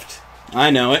it. theft. I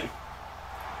know it.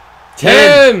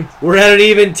 10. We're at an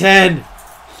even 10.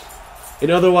 An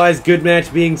otherwise good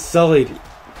match being sullied.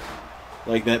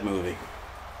 Like that movie.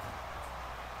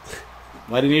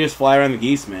 Why didn't he just fly around the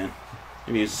geese, man?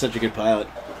 Maybe he was such a good pilot.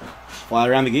 Fly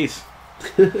around the geese.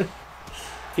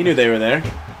 He knew they were there.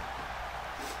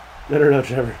 I don't know,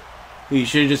 Trevor. You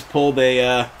should have just pulled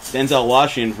a Denzel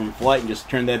Washington from Flight and just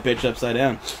turned that bitch upside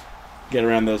down. Get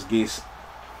around those geese.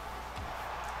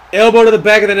 Elbow to the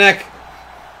back of the neck.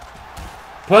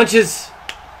 Punches.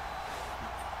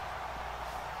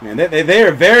 Man, they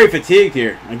are very fatigued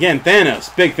here. Again,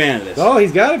 Thanos, big fan of this. Oh,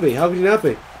 he's got to be. How could he not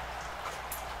be?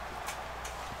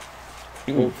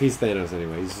 Well, he's Thanos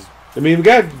anyway. He's just, I mean, we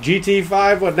got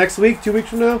GT5, what, next week? 2 weeks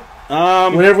from now?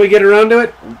 Whenever we get around to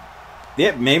it?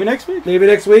 Yeah, maybe next week. Maybe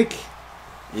next week?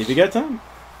 If you got time.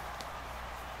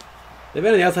 They've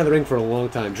been on the outside of the ring for a long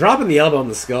time. Dropping the elbow in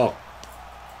the skull.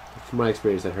 From my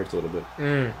experience, that hurts a little bit.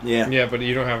 Yeah. Yeah, but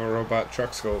you don't have a robot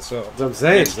truck skull, so. That's what I'm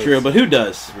saying. It's true, but who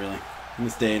does, really, in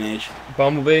this day and age?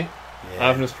 Bumblebee, Yeah.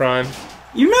 Optimus Prime.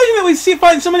 You imagine that we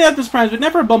find so many Optimus Primes, but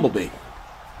never a Bumblebee.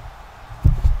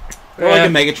 Or like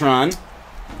a Megatron.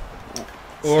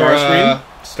 Or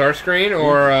Starscreen,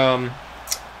 or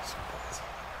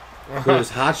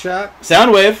There's Hotshot.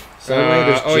 Soundwave. Soundwave,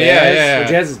 there's Jazz. oh, yeah. Well,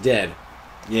 Jazz is dead.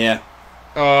 Yeah.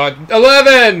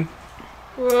 11!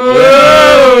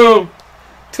 Whoa!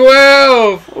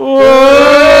 12!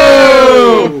 Whoa!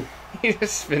 He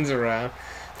just spins around.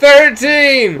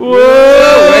 13!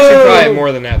 Whoa! Actually, probably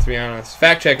more than that, to be honest.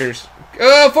 Fact checkers.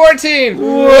 14!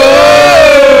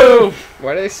 Whoa!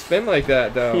 Why do they spin like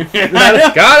that, though?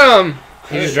 Got Got him!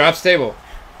 He just drops table.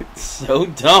 So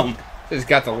dumb. It's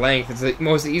got the length. It's the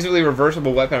most easily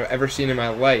reversible weapon I've ever seen in my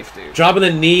life, dude. Dropping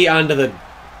the knee onto the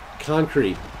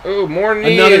concrete. Ooh, more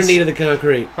knees. Another knee to the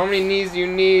concrete. How many knees do you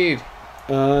need?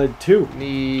 2.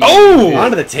 Knees. Oh!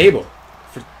 Onto the table.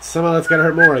 Somehow that's gotta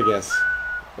hurt more, I guess.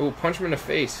 Ooh, punch him in the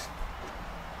face.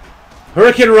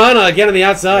 Hurricane Rana again on the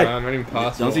outside. Not even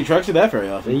possible. Don't see trucks do that very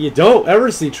often. And you don't ever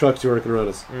see trucks do Hurricane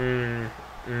Ranas.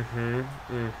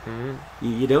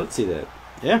 You don't see that.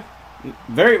 Yeah.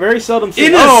 Very, very seldom see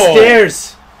Into the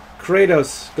stairs.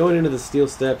 Kratos going into the steel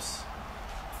steps.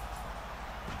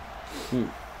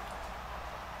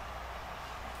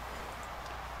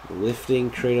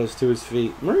 Lifting Kratos to his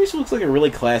feet. Maurice looks like a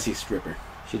really classy stripper.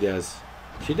 She does.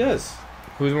 She does.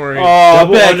 Who's more? Oh,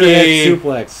 Double Becky. underhead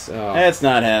suplex. Oh, That's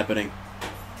not happening.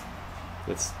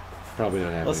 that's probably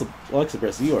not happening. Alexa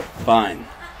Bliss, you are fine.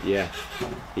 Yeah.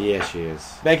 Yeah, she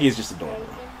is. Becky is just adorable.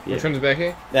 Yeah. Which one's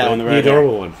Becky? That one, the The right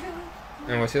adorable one.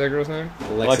 And what's the other girl's name?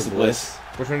 Alexa Bliss.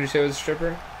 Which one did you say was a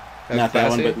stripper? Not that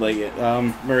one, but like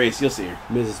Maurice, you'll see her.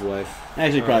 Mrs. Wife.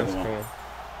 Actually, probably that's the one. cool.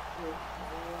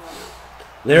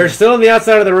 They're still on the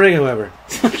outside of the ring, however.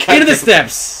 Into the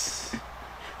steps.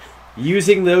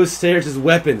 Using those stairs as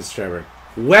weapons, Trevor.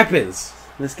 Weapons.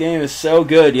 This game is so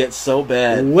good, yet so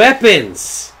bad.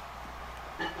 Weapons.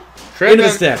 Trip Into the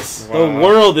him. steps. The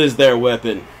world is their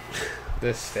weapon.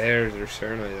 The stairs are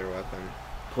certainly their weapon.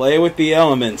 Play with the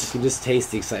elements. You can just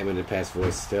taste the excitement in past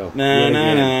voice still. Na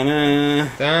na na na.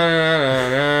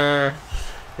 Da-na-na-na.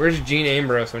 Where's Gene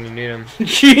Ambrose when you need him?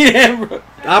 Gene Ambrose.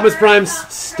 Optimus Prime's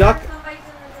stuck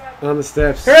on the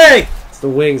steps. Hooray! It's the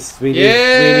wings. Me and you,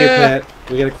 Yeah! Pat.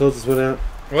 We gotta close this one out.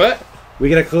 What? We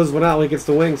gotta close this one out when he gets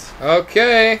the wings.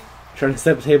 Okay. Trying to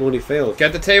step the table when he fails.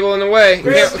 Got the table in the way.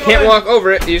 You can't walk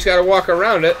over it. You just gotta walk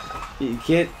around it. You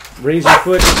can't raise your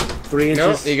foot 3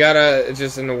 No, inches. you gotta. It's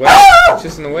just in the way. It's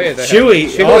just in the way. That Chewie.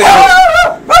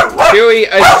 Chewie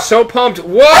is so pumped.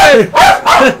 1, 1,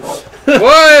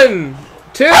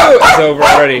 2. It's over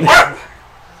already.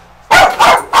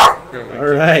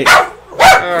 Alright.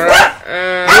 Alright.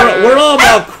 We're all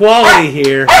about quality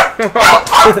here.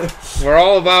 We're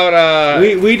all about.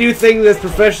 We do things as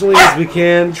professionally as we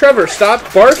can. Trevor, stop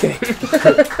barking.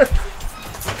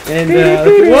 And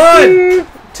 1,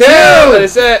 2.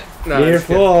 That's it. No, Near just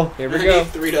kidding. full. Here we go.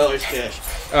 $3 cash.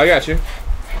 Oh, I got you.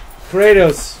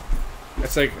 Kratos.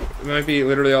 That's like, it might be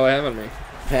literally all I have on me.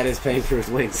 Pat is paying for his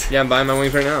wings. Yeah, I'm buying my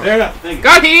wings right now. There you go. Thank you.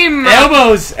 Got him!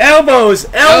 Elbows! Elbows!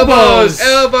 Elbows!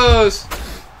 Elbows!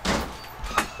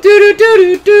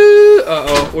 Do-do-do-do-do!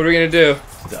 Uh-oh, what are we gonna do?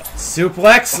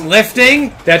 Suplex,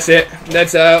 lifting. That's it.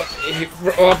 That's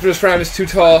Optimus Prime is too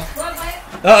tall.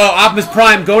 Uh-oh, Optimus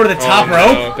Prime going to the top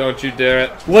rope. No, don't you dare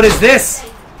it. What is this?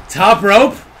 Top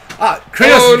rope?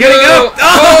 Kratos Oh, is getting no. up.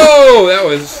 Oh! Oh, that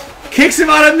was... Kicks him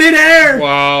out of midair.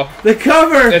 Wow. The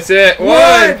cover. That's it.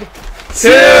 1, 2, 3.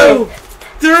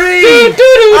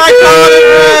 I called it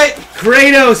right!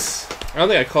 Kratos I don't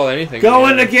think I called anything.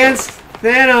 going against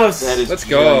Thanos That is Let's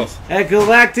go. genius. at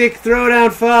Galactic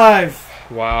Throwdown 5.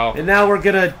 Wow. And now we're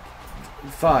gonna...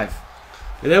 5.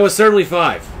 And that was certainly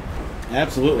 5.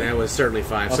 Absolutely. That was certainly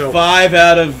 5. A So 5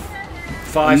 out of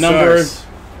 5 number. stars.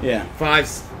 Yeah,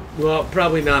 5. Well,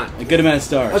 probably not. a good amount of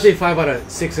stars. I'll say 5 out of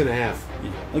 6.5.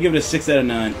 I'll give it a 6 out of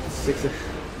 9. 6.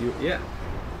 Yeah.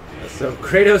 So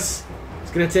Kratos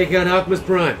is gonna take on Optimus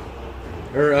Prime.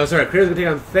 Kratos is gonna take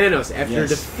on Thanos after Yes.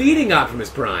 defeating Optimus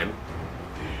Prime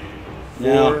for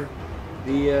Now,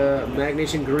 the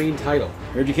Magnation Green title.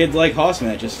 heard you kids like hoss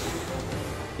matches.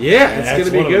 Yeah, it's That's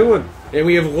gonna be a one of good them. one. And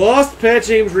we have lost Pat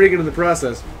James Regan in the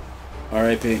process.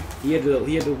 R.I.P. He had to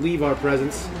leave our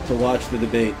presence. to watch the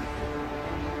debate,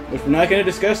 which we're not going to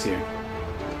discuss here.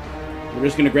 We're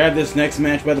just going to grab this next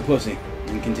match by the pussy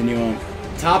and continue on.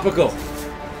 Topical.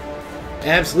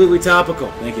 Absolutely topical.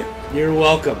 Thank you. You're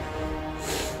welcome.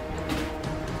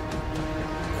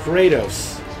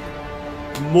 Kratos.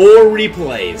 More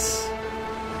replays.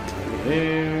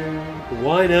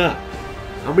 Why not?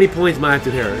 How many points might I have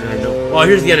to hear? Oh,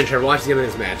 here's the end of Trevor. Watch the end of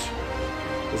this match.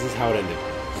 This is how it ended.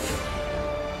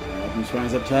 Optimus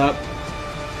Prime's up top.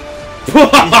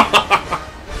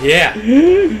 Yeah.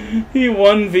 He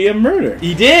won via murder.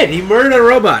 He did. He murdered a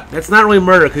robot. That's not really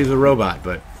murder because he's a robot,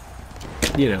 but,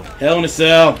 you know. Hell in a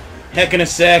cell. Heck in a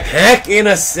sack. Heck in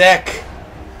a sec.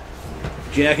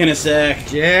 Jack in a sack.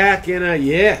 Jack in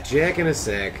a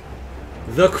sec.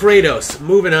 The Kratos.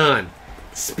 Moving on.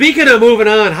 Speaking of moving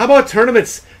on, how about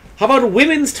tournaments? How about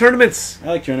women's tournaments? I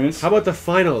like tournaments. How about the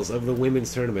finals of the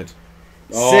women's tournament?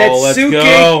 Oh, let's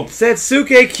go.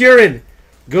 Satsuki Kuryuin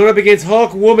going up against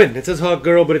Hulk Woman. It says Hulk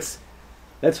Girl, but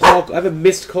that's Hulk. I have a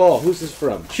missed call. Who's this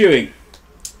from? Chewy.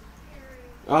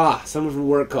 Someone from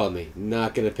work called me.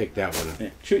 Not going to pick that one up. Yeah.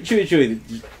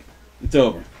 Chewy. It's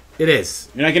over. It is.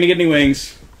 You're not going to get any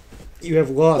wings. You have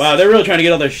lost. Wow, they're really trying to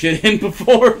get all their shit in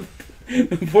before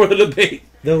the debate.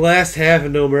 The last half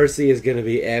of No Mercy is going to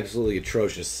be absolutely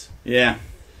atrocious. Yeah.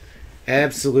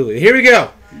 Absolutely. Here we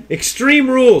go. Extreme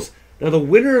Rules. Now, the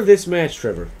winner of this match,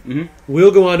 Trevor,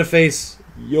 will go on to face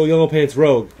Yellow Pants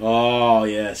Rogue Oh,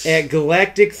 yes. at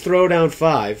Galactic Throwdown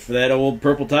 5 For that old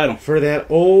purple title. for that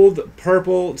old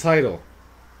purple title.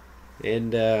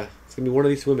 And it's going to be one of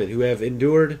these women who have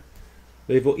endured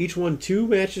They've each won 2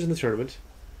 matches in the tournament.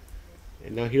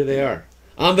 And now here they are.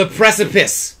 On the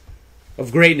precipice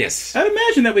of greatness. I'd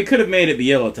imagine that we could have made it the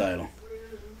yellow title.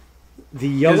 The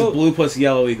yellow? Because blue plus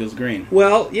yellow equals green.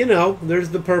 Well, you know, there's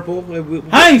the purple.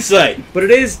 Hindsight! But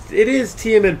it is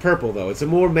TMN purple, though. It's a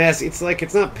more mass... It's like,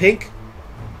 it's not pink.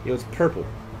 You know, it's purple.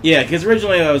 Yeah, because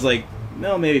originally I was like,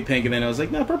 no, maybe pink, and then I was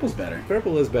like, no, purple's better.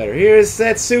 Purple is better. Here's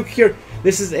Satsuki here.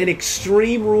 This is an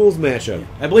Extreme Rules matchup.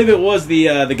 I believe it was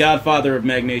the godfather of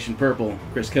Magnation Purple,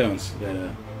 Chris Cones,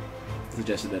 that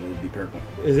suggested that it would be purple.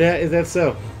 Is that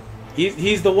so?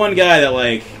 He's the one guy that,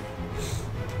 like...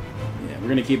 We're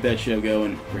going to keep that show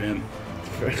going for him.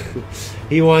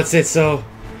 He wants it, so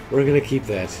we're going to keep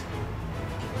that.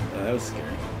 That was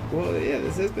scary. Well, yeah,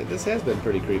 this has been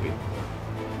pretty creepy.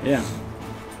 Yeah.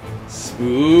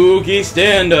 Spooky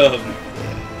stand-up.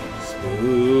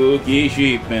 Spooky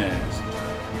sheep mask.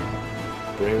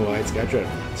 Bray Wyatt's got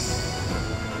dreadlocks.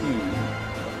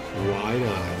 Why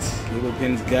not? Gable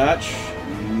pins Gotch?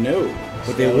 No.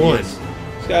 But they won.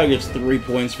 Scotto gets 3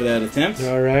 points for that attempt.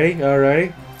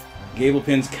 Alright. Gable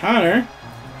pins Connor.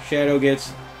 Shadow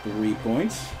gets 3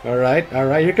 points. Alright.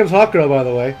 Here comes Hawk Girl, by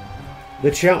the way.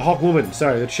 Hawk Woman,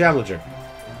 sorry, the challenger.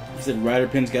 You said Ryder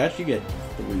pins Gotch, you get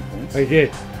 3 points. I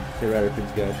did. Say Ryder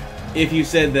pins Gotch. If you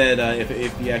said that,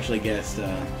 if you actually guessed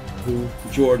who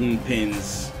Jordan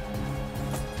pins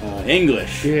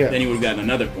English, then you would have gotten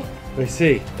another point. I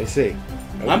see. Okay.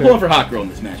 I'm pulling for Hawk Girl in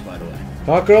this match, by the way.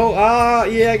 Hawk Girl?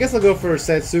 Yeah, I guess I'll go for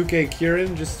Satsuki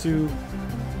Kuryuin just to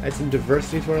add some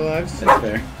diversity to our lives. That's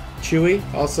fair. Chewy,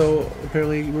 also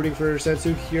apparently rooting for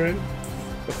Satsuki Kuryuin.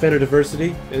 A fan of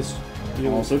diversity is, you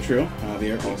know, also true.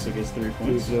 Javier also gets 3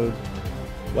 points.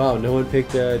 Wow, no one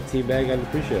picked Team Bag out of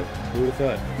the pre-show. Who would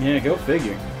have thought? Yeah, go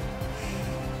figure.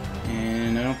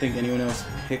 And I don't think anyone else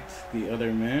picked the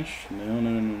other match.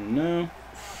 No.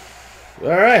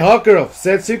 Alright, Hawk Girl,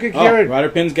 Satsuki Kuryuin. Ryder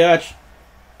pins Gotch.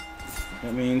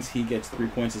 That means he gets 3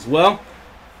 points as well.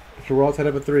 So we're all tied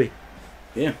up at 3.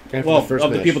 Yeah. After well, the first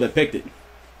of match. the people that picked it.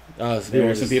 So there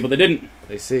were some people that didn't.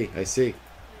 I see.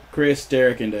 Chris,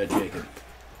 Derek, and Jacob.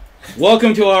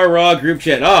 Welcome to our Raw group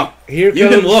chat. Oh, here you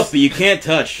can look, but you can't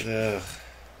touch. Ugh.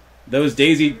 Those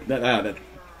Daisy...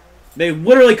 they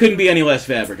literally couldn't be any less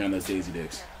fabric on those Daisy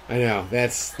Dukes. I know.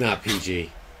 That's not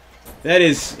PG. That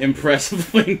is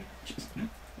impressively...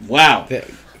 wow.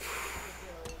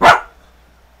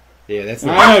 Yeah, that's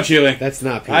not... I know, Chewy. That's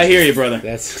not PG. I hear you, brother.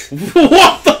 That's...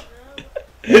 what the...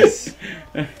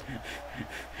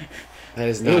 That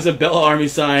is not... There was a Bella Army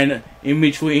sign in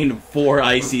between 4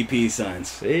 ICP signs.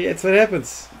 See, that's what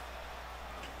happens.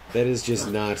 That is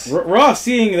just not... Raw,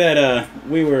 seeing that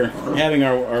we were having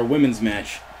our women's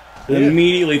match,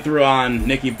 immediately threw on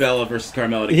Nikki Bella versus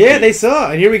Carmella. Yeah, they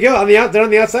saw. And here we go. They're on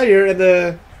the outside here. And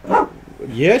the...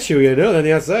 Yeah, Chewy, I know. They're on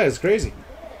the outside. It's crazy.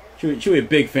 Chewy, a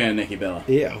big fan of Nikki Bella.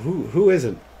 Yeah, who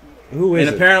isn't? Who isn't?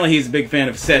 And apparently he's a big fan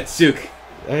of Satsuki.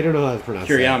 I don't know how to pronounce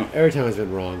Kuryama. that. Every time it's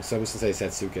been wrong, so I'm just going to say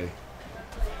Satsuki.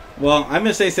 Well, I'm going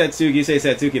to say Satsuki, you say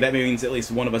Satsuki. That means at least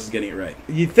one of us is getting it right.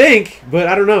 You think, but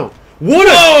I don't know. What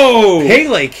Whoa! a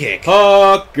Pele kick.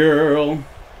 Hawk Girl.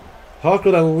 Hawk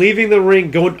Girl leaving the ring,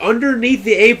 going underneath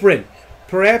the apron.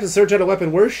 Perhaps to search out a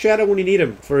weapon. Where's Shadow when you need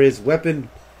him for his weapon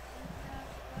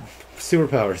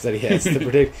superpowers that he has to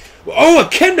predict? Oh, a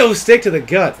kendo stick to the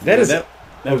gut. That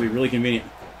would be really convenient.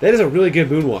 That is a really good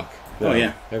moonwalk. Oh,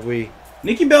 yeah. Have we...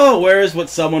 Nikki Bella wears what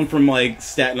someone from, like,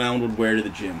 Staten Island would wear to the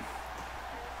gym.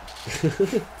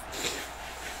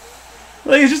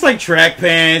 Like, it's just like track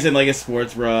pants and like a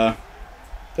sports bra.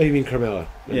 Oh, you mean Carmella?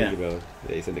 Yeah. Nikki Bella.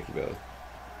 Yeah, you said Nikki Bella.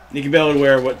 Nikki Bella would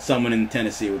wear what someone in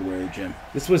Tennessee would wear to the gym.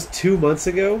 This was 2 months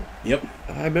ago? Yep.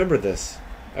 I remember this.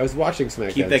 I was watching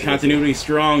SmackDown. Keep that continuity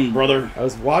strong, brother. I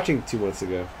was watching 2 months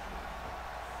ago.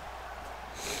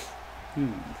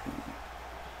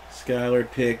 Skylar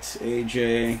picked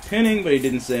AJ pinning, but he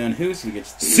didn't say on who, so he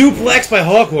gets... Suplex by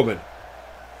Hawk Woman.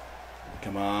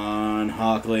 Come on,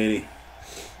 Hawk Lady.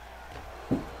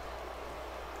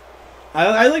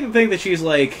 I like to think that she's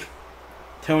like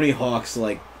Tony Hawk's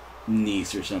like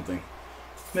niece or something.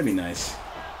 That'd be nice.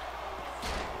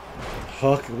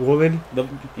 Hawk Woman?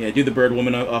 Yeah, do the bird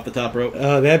woman off the top rope.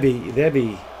 Oh, that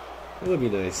would be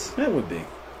nice. That would be.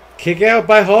 Kick out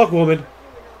by Hawk Woman.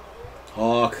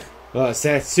 Hawk.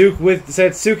 Satsuki with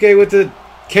the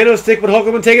kendo stick, but Hawk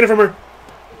Woman taking it from her.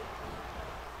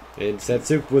 And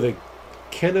Satsuki with a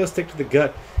kendo stick to the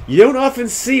gut. You don't often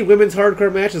see women's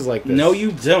hardcore matches like this. No,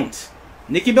 you don't.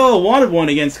 Nikki Bella wanted one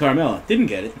against Carmella. Didn't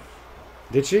get it.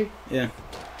 Did she? Yeah.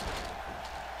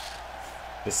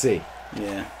 Let's see.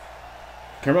 Yeah.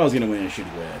 Carmella's going to win in a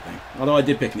shitty way, I think. Although I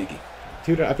did pick Nikki.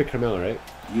 Dude, I picked Carmella, right?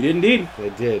 You did indeed. I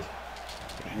did.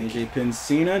 AJ pins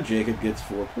Cena. Jacob gets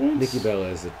 4 points. Nikki Bella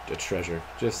is a treasure.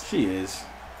 She is.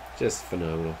 Just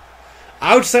phenomenal.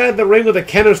 Outside the ring with a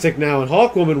kendo stick now, and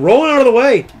Hawkwoman rolling out of the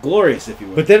way. Glorious, if you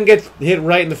will. But then gets hit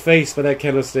right in the face by that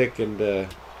kendo stick, and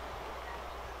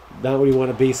not what you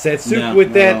want to be. Satsuki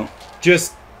with that,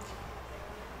 just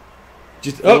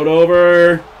float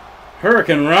over.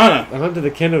 Hurricane Rana. Onto the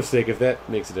kendo stick, if that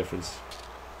makes a difference.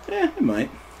 It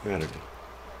might. I don't know.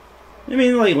 I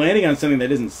mean, like, landing on something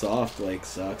that isn't soft, like,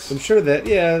 sucks. I'm sure that,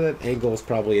 that angle is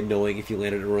probably annoying if you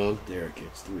landed it wrong. Derek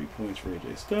gets 3 points for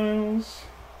AJ Styles.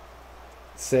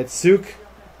 Satsuki.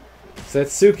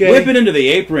 Whip it into the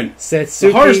apron.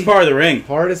 Satsuki. The hardest part of the ring.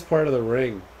 Hardest part of the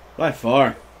ring. By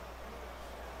far.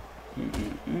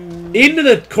 Into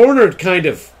the corner, kind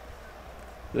of.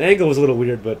 The angle was a little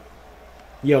weird, but...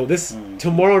 Yo, this...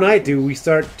 Tomorrow night, dude, we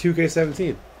start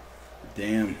 2K17.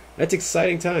 Damn. That's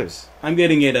exciting times. I'm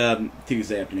getting it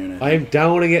Tuesday afternoon. I am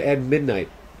downloading it at midnight.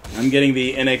 I'm getting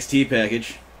the NXT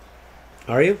package.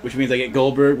 Are you? Which means I get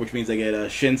Goldberg, which means I get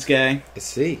Shinsuke. I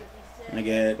see. I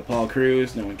get Apollo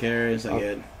Crews, no one cares.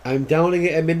 I'm downloading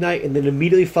it at midnight, and then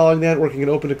immediately following that, working it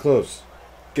open to close.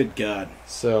 Good God.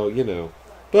 So, you know.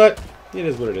 But, it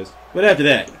is what it is. But after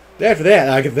that,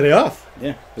 I get the day off.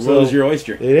 Yeah, the world is your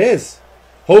oyster. It is.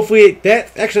 Hopefully,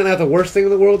 that's actually not the worst thing in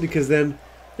the world, because then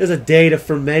there's a day to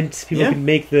ferment. People can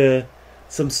make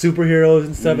some superheroes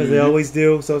and stuff, as they always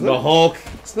do. So the Hulk.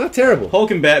 It's not terrible.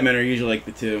 Hulk and Batman are usually like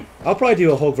the two. I'll probably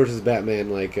do a Hulk versus Batman,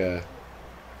 like,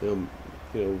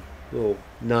 little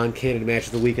non-canon match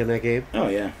of the week on that game. Oh,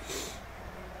 yeah.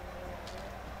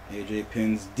 AJ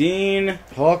pins Dean.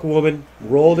 Hawkwoman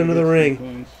rolled into the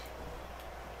ring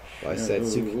by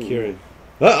Satsuki Kuryuin.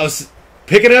 Uh-oh,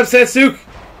 picking up Satsuki.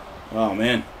 Oh,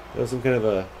 man. That was some kind of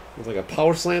it was like a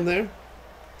power slam there.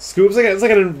 Scoop, it's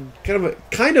like a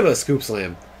kind of a scoop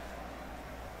slam.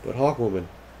 But Hawkwoman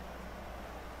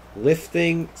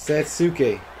lifting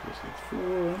Satsuki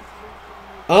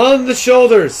on the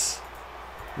shoulders,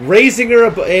 raising her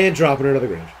up and dropping her to the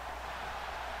ground.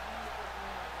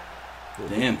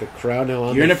 Damn. The crowd now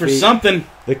on You're in it for something.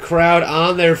 The crowd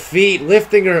on their feet,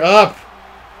 lifting her up.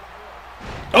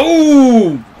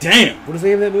 Oh, damn. What is the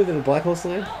name of that move? The Black Hole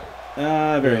Slam?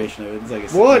 Variation of it. It's like a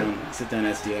sit-down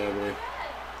SDI, I believe.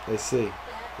 I see.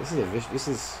 This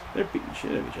is... They're beating the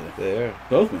shit out of each other. They are.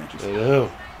 Both matches. I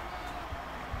know.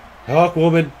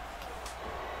 Hawkwoman.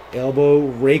 Elbow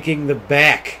raking the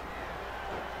back.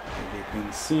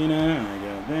 AJ Cena. I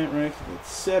got that right. So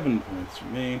that's 7 points for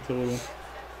me total.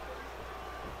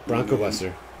 Bronco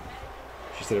Buster.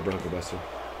 She said a Bronco Buster.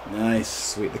 Nice.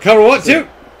 Sweet. The cover, 1, 2.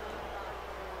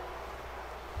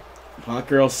 Hot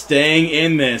girl staying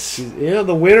in this.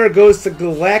 The winner goes to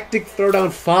Galactic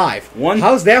Throwdown 5.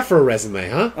 How's that for a resume,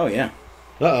 huh? Oh, yeah.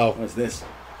 Uh-oh. What's this?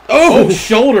 Oh!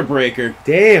 Shoulder breaker.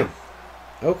 Damn.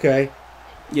 Okay.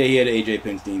 Yeah, he had AJ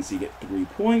pins Dean, so you get 3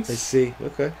 points. I see.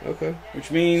 Okay.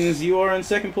 Which means you are in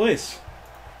second place.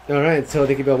 All right, until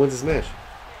Nikki Bella wins this match.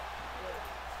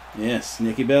 Yes,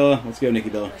 Nikki Bella. Let's go, Nikki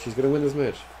Bella. She's going to win this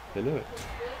match. I know it.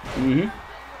 Mm-hmm.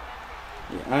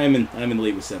 Yeah, I'm in the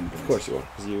lead with 7 points. Of course you are,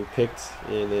 because you picked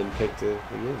and then picked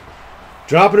again.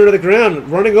 Dropping her to the ground,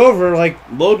 running over like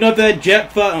loading up that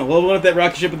loading up that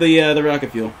rocket ship with the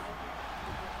rocket fuel.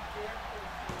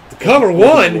 The cover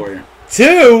 1,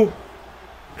 2.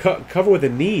 Cover with the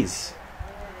knees.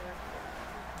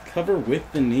 Cover with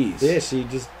the knees. Yeah, she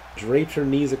just draped her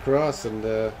knees across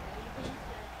and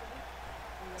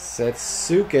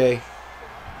Satsuki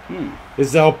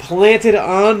is now planted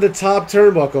on the top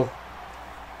turnbuckle.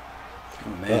 Oh,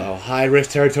 man. Uh-oh, high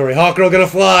risk territory. Hawk Girl gonna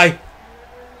fly.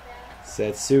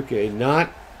 Satsuki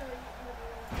not.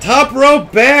 Top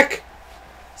rope back.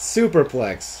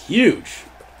 Superplex. Huge.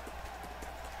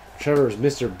 Trevor's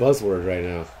Mr. Buzzword right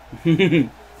now.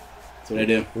 That's what I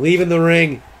do. Leaving the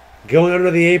ring. Going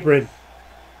under the apron.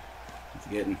 It's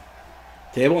getting.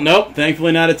 Table? Nope.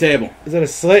 Thankfully not a table. Is that a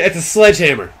sledge? It's a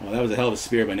sledgehammer. Well, that was a hell of a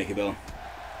spear by Nikki Bella.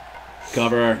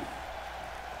 Cover.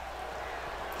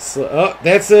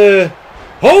 That's a...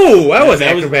 Oh, that was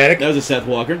acrobatic. That was a Seth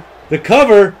Walker. The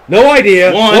cover, no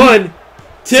idea. 1,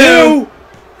 2,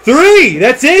 3.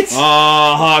 That's it.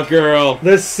 Aw, hot girl.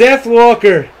 The Seth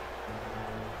Walker.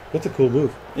 That's a cool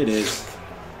move. It is.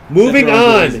 Moving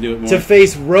on to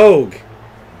face Rogue.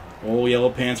 Old Yellow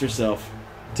Pants herself.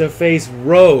 To face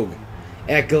Rogue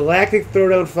at Galactic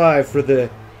Throwdown 5 for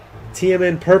the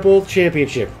TMN Purple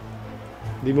Championship.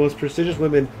 The most prestigious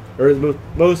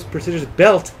most prestigious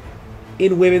belt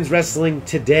in women's wrestling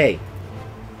today.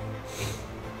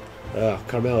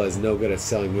 Carmella is no good at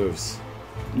selling moves.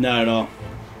 Not at all.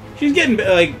 She's getting,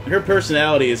 like, her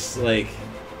personality is, like,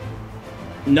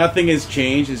 nothing has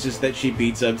changed. It's just that she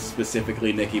beats up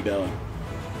specifically Nikki Bella.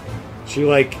 She,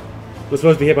 like, was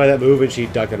supposed to be hit by that move, and she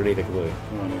ducked underneath it completely.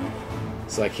 Oh, no.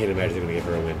 So I can't imagine they're going to give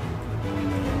her a win. Oh,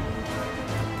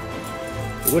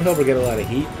 no. It would help her get a lot of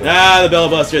heat. Ah, the Bella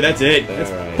Buster. That's it.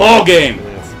 That's right. ball game.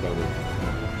 That's a bummer.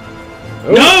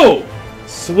 Oh. No!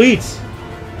 Sweet.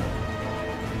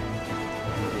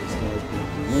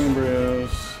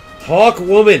 Hawk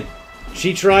Woman.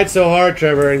 She tried so hard,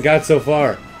 Trevor, and got so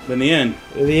far. But in the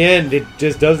end, it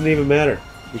just doesn't even matter.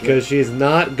 Because she is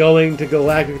not going to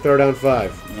Galactic Throwdown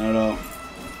 5. Not at all.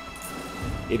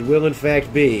 It will, in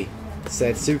fact, be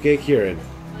Satsuki Kuryuin.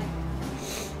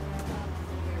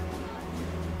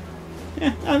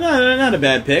 Yeah, not a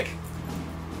bad pick.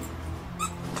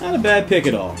 Not a bad pick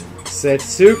at all.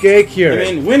 Satsuki Kuryuin.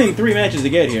 I mean, winning 3 matches to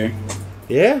get here.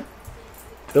 Yeah.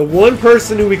 The one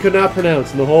person who we could not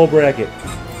pronounce in the whole bracket.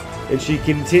 And she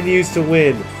continues to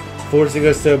win, forcing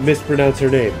us to mispronounce her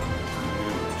name.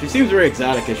 She seems very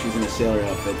exotic as she's in a sailor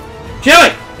outfit. Chili!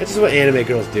 That's just what anime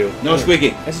girls do. No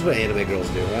squeaking. That's just what anime girls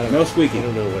do. No squeaking. I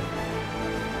don't know what.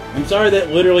 I'm sorry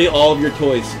that literally all of your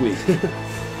toys squeak.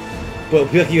 But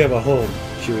feel like you have a home,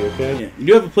 Chewie, okay? Yeah. You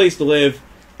do have a place to live,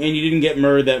 and you didn't get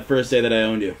murdered that first day that I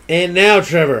owned you. And now,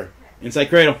 Trevor. Inside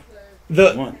Cradle.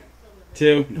 1,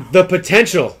 2. The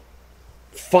potential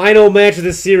final match of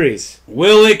this series.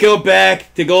 Will it go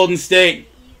back to Golden State?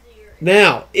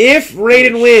 Now, if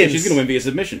Raiden wins... She's going to win via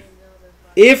submission.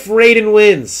 If Raiden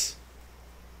wins,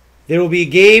 there will be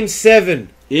Game 7...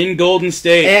 in Golden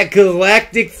State. At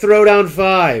Galactic Throwdown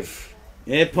 5.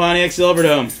 At Pontiac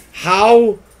Silverdome.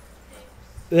 How...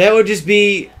 That would just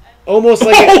be almost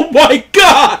like... Oh my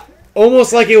God!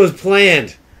 Almost like it was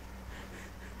planned.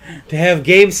 To have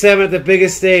Game 7 at the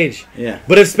biggest stage. Yeah.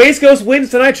 But if Space Ghost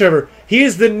wins tonight, Trevor, he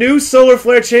is the new Solar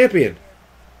Flare champion.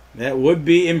 That would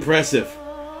be impressive.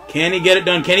 Can he get it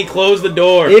done? Can he close the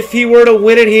door? If he were to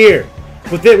win it here.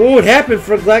 But then what would happen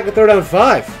for Galactic Throwdown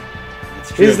 5? That's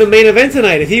true. This is the main event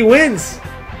tonight. If he wins...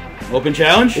 Open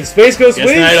challenge? If Space Ghost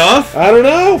wins... night off? I don't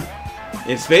know.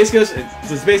 If Space Ghost...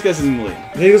 So Space Ghost is in the lead.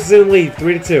 Space Ghost is in the lead,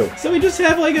 3-2. So we just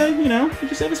have like a, we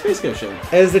just have a Space Ghost show.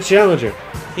 As the challenger.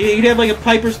 He'd have like a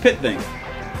Piper's Pit thing.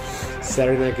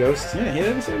 Saturday Night Ghost? Yeah, he'd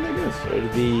have a Saturday Night Ghost. Or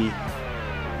it'd be...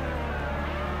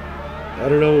 I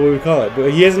don't know what we would call it,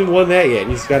 but he hasn't won that yet.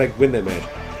 He's got to win that match.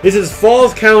 This is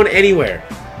Falls Count Anywhere.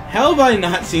 How have I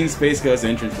not seen Space Ghost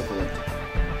entrance before?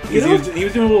 He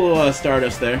was doing a little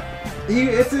Stardust there. He's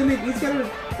got an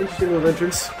interesting little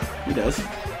entrance. He does.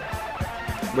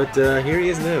 But here he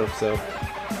is now, so...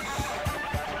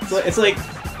 It's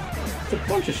a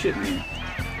bunch of shit in here.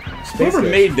 Whoever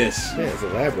Ghost. made this. Yeah, it's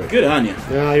elaborate. Good on you.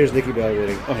 Now here's Nikki Bella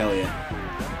winning. Oh, hell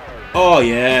yeah. Oh,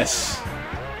 yes.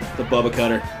 The Bubba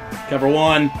Cutter. Cover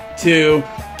 1, 2.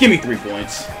 Give me 3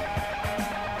 points.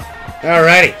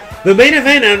 Alrighty. The main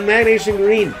event on Mad Nation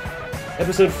Green.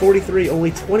 Episode 43,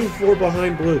 only 24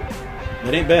 behind Blue.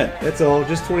 That ain't bad. That's all,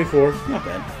 just 24. Not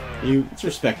bad. It's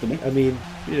respectable. I mean,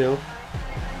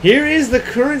 Here is the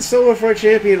current Solar Flare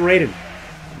champion, Raiden.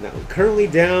 Now, currently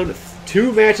down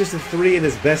 2 matches to 3 in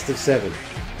his best of 7.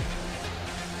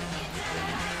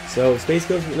 So, if Space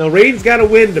Ghost... Now, Raiden's got to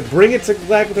win to bring it to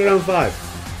Galactic Throwdown 5.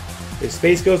 If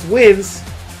Space Ghost wins,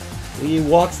 he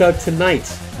walks out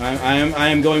tonight. I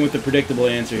am going with the predictable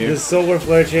answer here. The Solar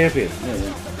Flare champion.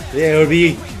 Yeah. Yeah, it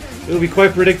would be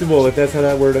quite predictable if that's how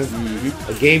that were to...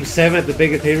 A Game 7 at the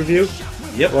biggest pay-per-view?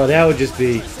 Yep. Well, that would just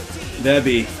be... That'd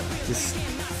be... Just...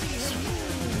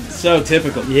 So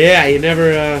typical. Yeah, you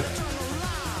never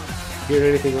hear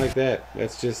anything like that.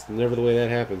 That's just never the way that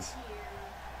happens.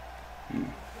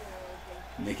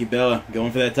 Nikki Bella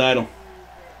going for that title.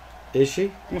 Is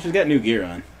she? Well, she's got new gear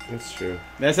on. That's true.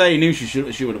 That's how you knew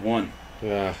she would have won.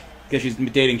 Because she's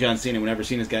dating John Cena. Whenever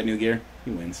Cena's got new gear,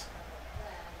 he wins.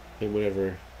 And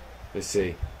whatever. Let's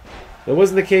see. That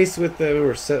wasn't the case with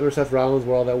Seth Rollins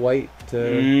wore all that white.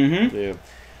 Yeah.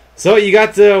 So you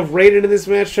got Raiden in this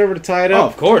match, Trevor, to tie it up. Oh,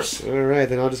 of course. All right,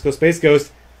 then I'll just go Space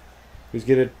Ghost. Who's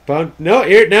gonna bump? No,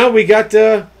 here now we got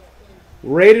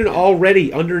Raiden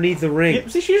already underneath the ring. Yeah,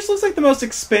 see, she just looks like the most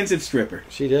expensive stripper.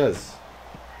 She does.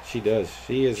 She does.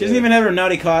 She is. She doesn't even have her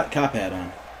naughty cop hat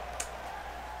on.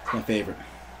 It's my favorite.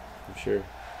 I'm sure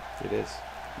it is.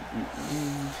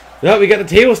 No, we got the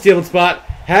table stealing spot.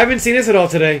 Haven't seen this at all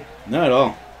today. Not at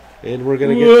all. And we're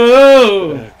gonna get.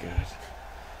 Whoa! Oh God!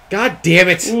 God damn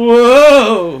it!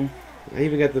 Whoa! I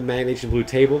even got the Mad Nation Blue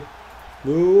table.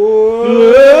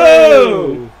 Whoa!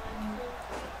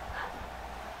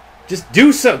 Just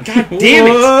do something. God damn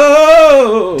it!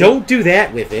 Whoa! Don't do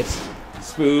that with it.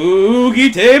 Spooky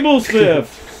table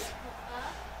stuff.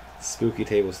 Spooky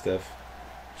table stuff.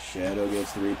 Shadow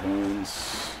gets 3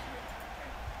 points.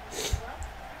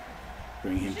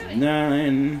 Bring him to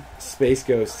 9. Space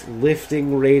Ghost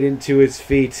lifting Raiden to his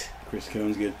feet. Chris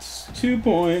Cones gets 2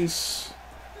 points.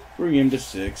 Bring him to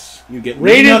 6. You get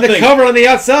Raiden nothing. the cover on the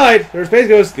outside. There's Space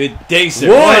Ghost. Good day, sir.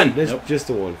 1. That's just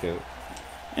a 1 count.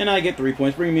 And I get 3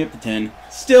 points, bringing me up to 10.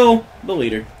 Still the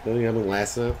leader. Don't think I'm in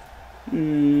last now.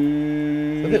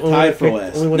 Tied for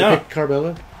last. Only one to pick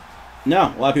Carmella?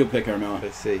 No, a lot of people pick Carmella.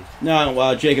 Let's see. No,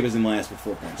 well, Jacob is in last with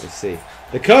 4 points. Let's see.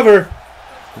 The cover,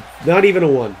 not even a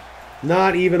 1.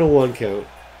 Not even a 1 count.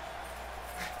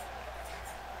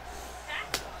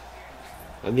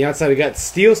 On the outside, we got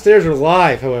Steel Stairs are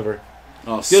live, however.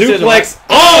 Oh, Steel Stairs Suplex.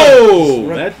 Oh!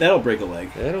 That'll break a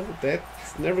leg.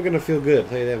 That's never going to feel good, I'll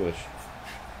tell you that much.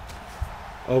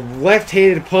 A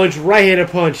left-handed punch, right-handed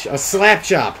punch, a slap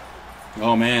chop.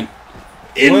 Oh, man.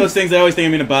 One of those things I always think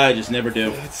I'm going to buy, I just never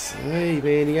do. Hey,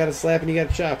 man, you got to slap and you got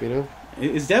to chop, you know?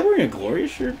 Is Dad wearing a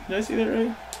Glorious shirt? Did I see that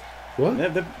right?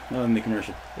 What? Oh, in the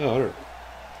commercial. Oh, I don't know.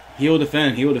 He will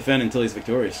defend. He will defend until he's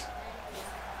victorious.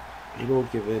 He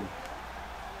won't give in.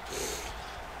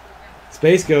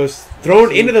 Space Ghost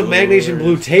thrown into the Magnesium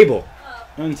Blue table.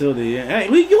 Until the end. Hey,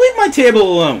 you leave my table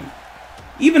alone.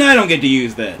 Even I don't get to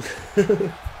use that.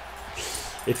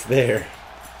 It's there.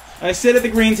 I sit at the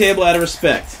green table out of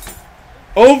respect.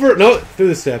 Over. No, through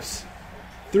the steps.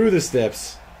 Through the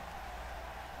steps.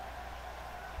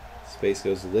 Space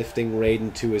Ghost lifting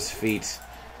Raiden to his feet.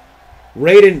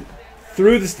 Raiden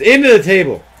through into the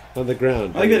table on the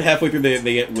ground. I like that halfway through they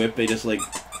get whipped. They just like,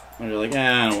 they're like,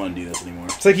 I don't want to do this anymore.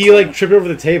 It's like he like tripped over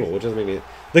the table, which doesn't make it.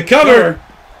 The cover.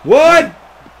 1,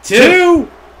 2.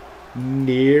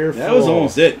 Near fall. That was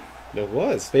almost it. It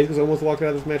was. Space Ghost almost walked out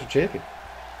of this match a champion.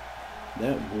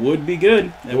 That would be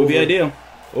good. That would be ideal.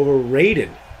 Over Raiden.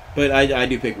 But I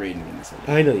do pick Raiden in this.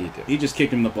 I know you do. He just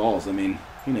kicked him in the balls. I mean,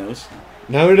 who knows?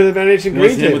 Now into the Magnesium Green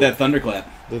table. Hit with that thunderclap.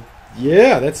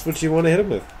 Yeah, that's what you want to hit him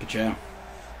with. Ka-chow.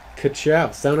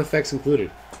 Ka-chow. Sound effects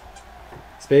included.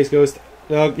 Space Ghost.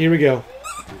 Oh, here we go.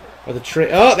 Oh,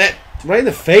 that right in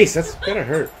the face. That's gotta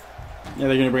hurt. Yeah,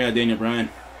 they're gonna bring out Daniel Bryan.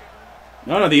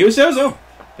 No, the Usos. Oh,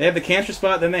 they have the cancer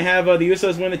spot. Then they have the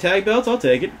Usos win the tag belts. I'll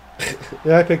take it.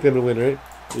 Yeah, I picked them to win, right?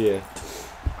 Yeah.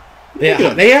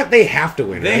 They have to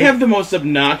win. They have the most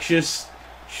obnoxious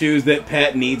shoes that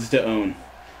Pat needs to own.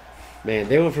 Man,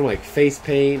 they went from like face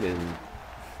paint and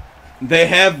they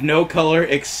have no color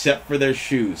except for their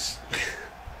shoes.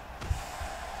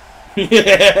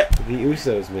 The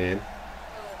Usos, man.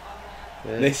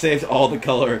 Yeah. They saved all the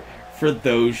color for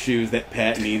those shoes that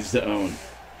Pat needs to own.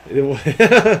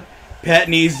 Pat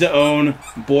needs to own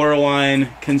borderline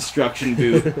construction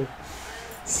boot.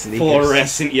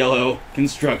 Fluorescent yellow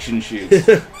construction shoes.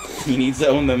 He needs to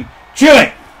own them.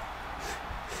 Chewy!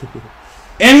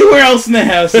 Anywhere else in the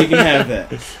house you can have that.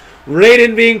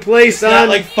 Raiden being placed on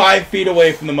like 5 feet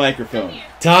away from the microphone.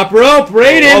 Top rope,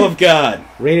 Raiden! All of God.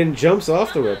 Raiden jumps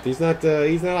off the rope. He's not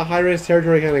a high-risk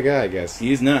territory kind of guy, I guess.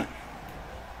 He's not.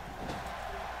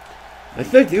 I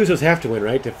think the Usos have to win,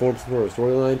 right? To form some sort of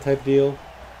storyline type deal.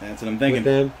 That's what I'm thinking.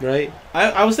 With them, right?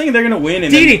 I was thinking they're going to win.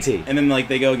 And DDT! Then like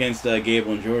they go against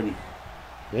Gable and Jordan.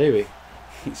 Maybe.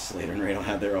 Slater and Raiden will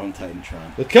have their own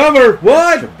Titantron. The cover!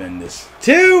 1, tremendous.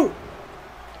 2!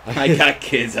 I got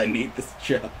kids. I need this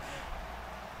job.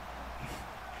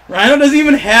 Rhino doesn't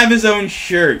even have his own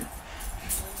shirt.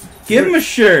 Give him a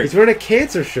shirt. He's wearing a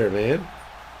cancer shirt, man.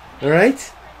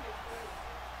 Alright?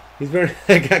 He's wearing...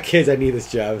 I got kids. I need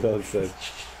this job. Is all it says.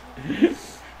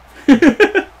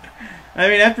 I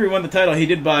mean, after he won the title, he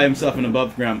did buy himself an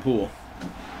above-ground pool.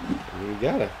 You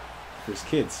gotta. For his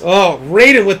kids. Oh,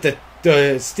 Raiden with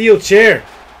the steel chair.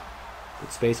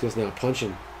 Space was now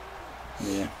punching.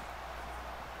 Yeah.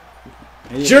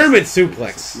 German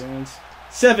suplex.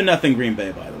 7-0 Green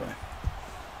Bay, by the way.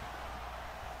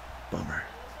 Bummer.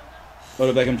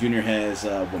 Odell Beckham Jr. has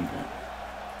 1 point.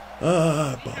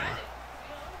 Bummer.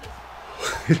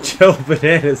 Joe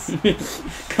Bananas.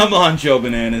 Come on, Joe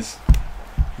Bananas.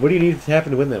 What do you need to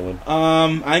happen to win that one?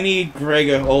 I need Greg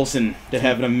Olson to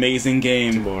have an amazing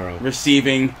game tomorrow,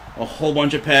 receiving a whole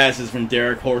bunch of passes from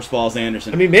Derek Horseballs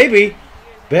Anderson. I mean, maybe.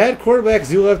 Bad quarterbacks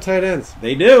do love tight ends.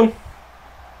 They do.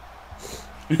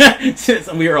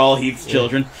 Since we are all Heath's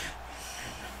children.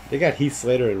 They got Heath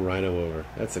Slater and Rhino over.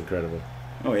 That's incredible.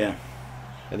 Oh, yeah.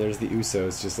 And there's the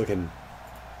Usos just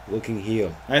looking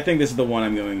heel. I think this is the one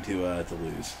I'm going to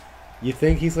lose. You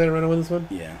think Heath Slater and Rhino win this one?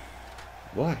 Yeah.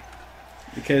 Why?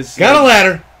 Because... Got a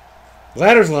ladder.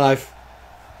 Ladder's live.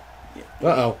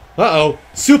 Uh-oh. Uh-oh.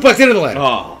 Suplex into the ladder.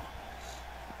 Oh.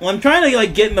 Well, I'm trying to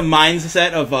get in the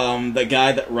mindset of the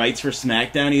guy that writes for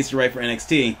SmackDown. He used to write for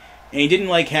NXT. And he didn't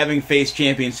like having face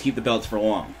champions keep the belts for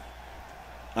long.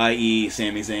 I.e.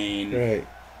 Sami Zayn. Right.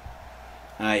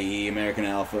 i.e. American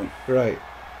Alpha. Right.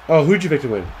 Oh, who'd you pick to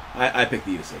win? I picked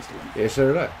the Usos to win. Yeah, so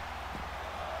did I.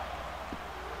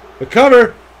 The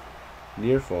cover!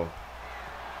 Near fall.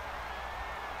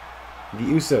 The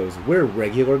Usos, we're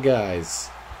regular guys,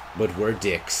 but we're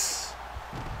dicks.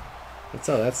 That's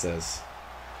all that says.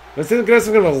 Let's think of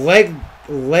some kind of a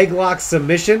leg lock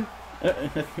submission.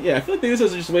 Yeah, I feel like the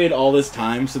Usos just waited all this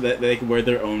time so that they could wear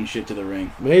their own shit to the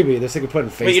ring. Maybe. They're sick of putting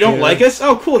face paint. But you don't like us?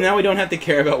 Oh, cool. Now we don't have to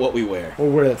care about what we wear. Or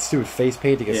wear that stupid face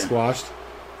paint to get squashed.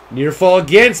 Near fall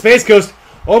again. Space Ghost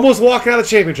almost walking out of the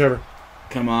champion, Trevor.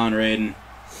 Come on, Raiden.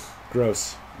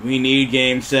 Gross. We need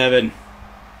Game 7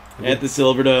 at the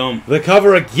Silver Dome. The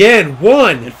cover again.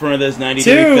 1. In front of those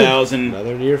 93,000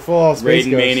 another near fall. Space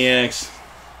Raiden Ghost. Maniacs.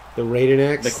 The Raiden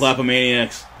X. The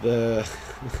Clapomaniacs. The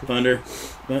Thunder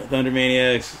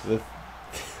Maniacs.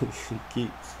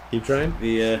 Keep trying.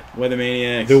 The Weather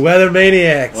Maniacs. The Weather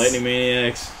Maniacs. Lightning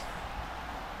Maniacs.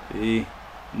 The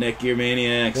Neck Gear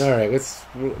Maniacs. Alright, what's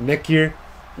neck gear?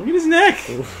 Look at his neck.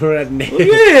 We're at neck. Look at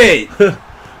it.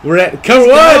 We're at come He's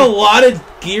got a on. lot of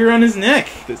gear on his neck.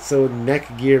 So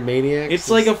neck gear maniacs. It's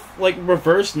like a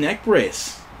reverse neck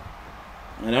brace.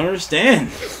 I don't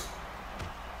understand.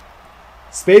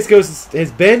 Space Ghost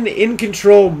has been in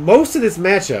control most of this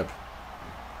matchup.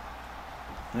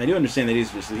 I do understand that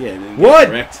he's just 1,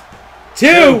 correct. 2.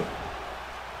 Oh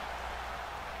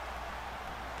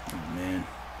man,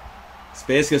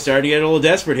 Space Ghost starting to get a little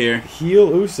desperate here. Heel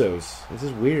Usos. This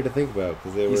is weird to think about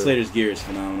because they were. Slater's gear is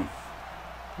phenomenal.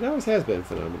 It always has been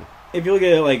phenomenal. If you look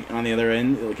at it like on the other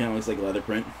end, it kind of looks like leather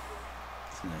print.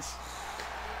 It's nice.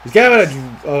 He's got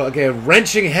a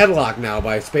wrenching headlock now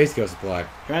by Space Ghost applied.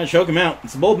 Trying to choke him out.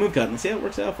 It's a bold move cut. Let's see how it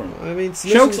works out for him. I mean,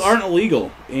 chokes aren't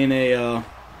illegal in a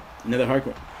another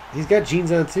hardcore. He's got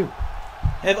jeans on too.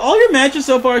 Have all your matches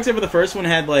so far, except for the first one,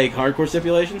 had like hardcore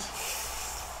stipulations?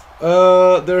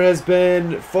 There has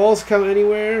been falls count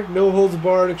anywhere, no holds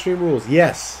barred, extreme rules.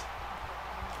 Yes.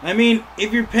 I mean,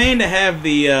 if you're paying to have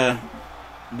the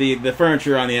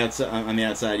furniture on the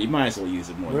outside, you might as well use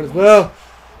it more. Might as well.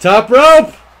 Top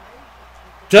rope.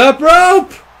 Top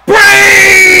rope!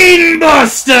 Brainbuster!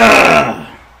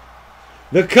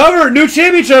 The cover, new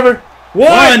champion, Trevor.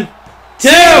 1,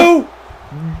 2,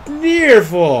 near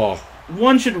fall.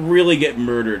 One should really get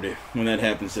murdered when that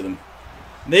happens to them.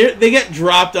 They get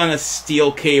dropped on a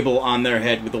steel cable on their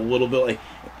head with a little bit like...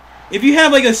 If you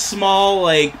have like a small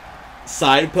like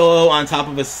side pillow on top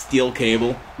of a steel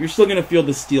cable, you're still going to feel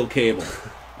the steel cable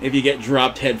if you get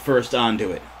dropped head first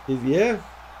onto it. Yeah.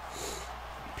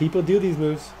 People do these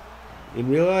moves in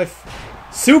real life.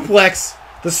 Suplex,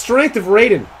 the strength of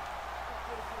Raiden.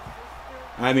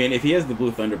 I mean, if he has the Blue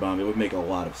Thunder Bomb, it would make a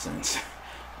lot of sense. It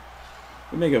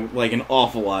would make an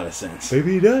awful lot of sense.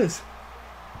 Maybe he does.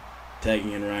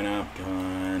 Tagging in Rhino. Come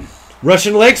on.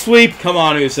 Russian leg sweep. Come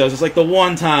on, Usos. It's like the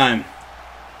one time.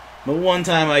 The one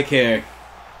time I care.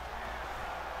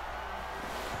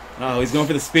 Oh, he's going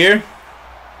for the spear?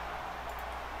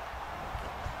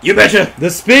 You betcha!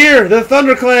 The spear! The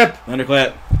thunderclap!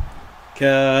 Thunderclap.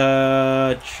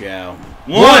 Ka-chow.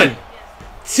 1,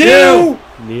 2!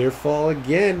 Near fall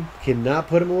again. Cannot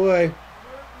put him away.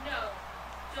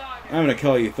 I'm gonna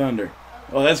call you Thunder.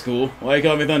 Oh, that's cool. Why you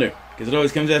call me Thunder? Because it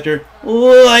always comes after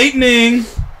lightning.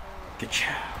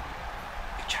 Ka-chow.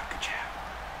 Ka-chow, ka-chow.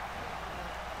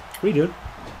 What are you doing?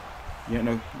 You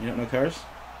don't know Cars?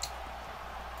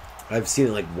 I've seen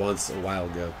it like once a while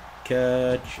ago.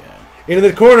 Ka-chow. Into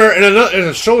the corner, and there's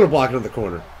a shoulder block into the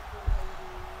corner.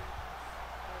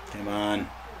 Come on.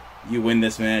 You win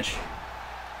this match.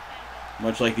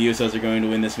 Much like the Usos are going to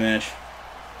win this match.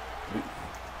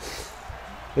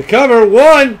 The cover,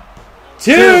 1,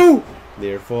 2!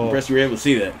 Near fall. Impressed you were able to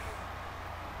see that.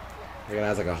 That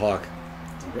guy's like a hawk.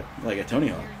 Like a Tony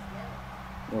Hawk.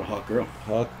 Or a Hawk Girl.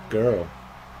 Hawk girl.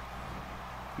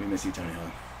 We miss you, Tony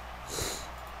Hawk.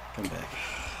 Come back.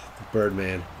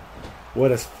 Birdman.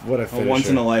 What a finisher. A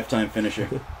once-in-a-lifetime finisher.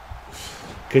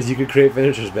 Because you could create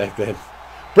finishers back then.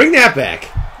 Bring that back.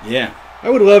 Yeah. I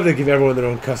would love to give everyone their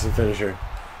own custom finisher.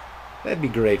 That'd be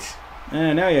great.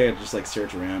 Now you gotta just like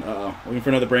search around. Uh-oh. Looking for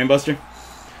another Brainbuster?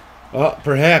 Oh,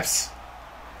 perhaps.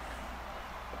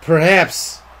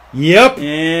 Perhaps. Yep.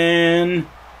 And...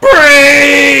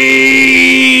 Brainbuster!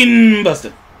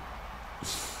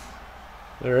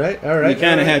 Alright. You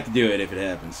kind of have to do it if it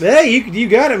happens. Hey, you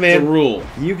got it, man. It's a rule.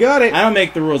 You got it. I don't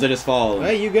make the rules, I just follow them.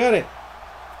 Hey, you got it.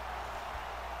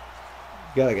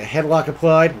 You got like a headlock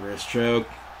applied. Wrist choke.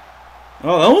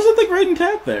 Oh, that almost looked like Raiden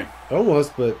tapped there.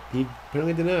 Almost, but he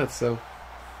apparently did not, so.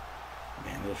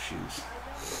 Man, those shoes.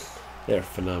 They're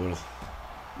phenomenal.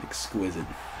 Exquisite.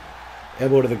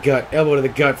 Elbow to the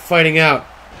gut, fighting out.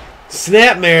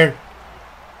 Snapmare.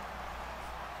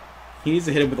 He needs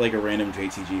to hit him with like a random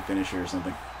JTG finisher or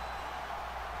something.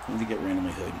 He needs to get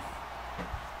randomly hood.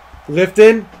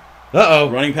 Lifting. Uh-oh.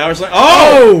 Running power slam.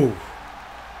 Oh!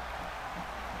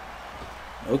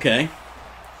 Okay.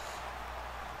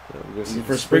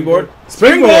 For springboard.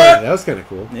 Springboard! That was kind of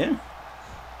cool. Yeah.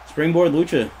 Springboard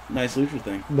lucha. Nice lucha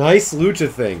thing. Nice lucha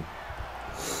thing.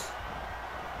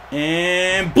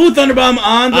 And Blue Thunderbomb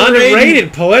on the Raiden.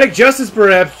 Raiden. Poetic justice,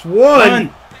 perhaps.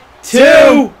 One,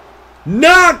 two.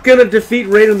 Not gonna defeat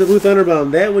Raiden with the Blue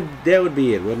Thunderbomb. That would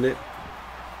be it, wouldn't it?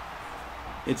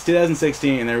 It's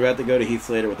 2016, and they're about to go to Heath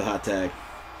Slater with the hot tag.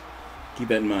 Keep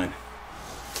that in mind.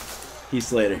 Heath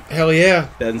Slater. Hell yeah.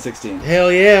 2016.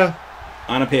 Hell yeah.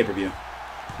 On a pay-per-view.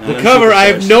 The cover, I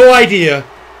have no idea,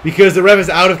 because the ref is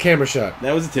out of camera shot.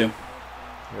 That was a 2.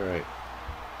 All right.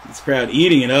 This crowd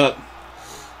eating it up.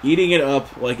 Eating it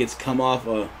up like it's come off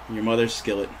your mother's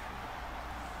skillet.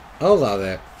 I'll allow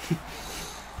that.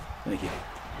 Thank you.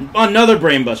 Another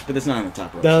brainbuster, but that's not on the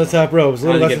top rope. Not on the top rope. I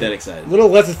didn't get that excited. A little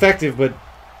less effective, but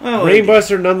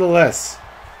brainbuster nonetheless.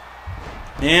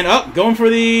 And up, going for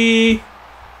the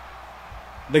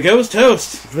Ghost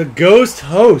Host. The Ghost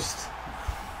Host.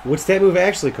 What's that move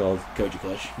actually called? Koji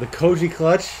Clutch. The Koji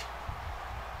Clutch.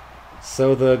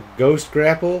 So the Ghost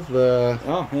Grapple.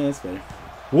 Oh, yeah, that's better.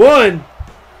 1,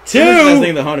 2. I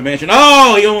think the Haunted Mansion.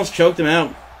 Oh, he almost choked him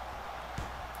out.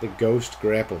 The Ghost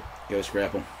Grapple. Ghost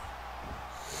Grapple.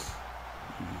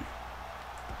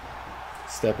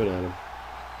 Stepping on him.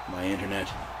 My internet.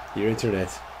 Your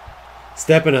internet.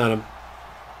 Stepping on him.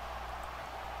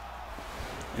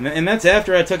 And that's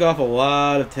after I took off a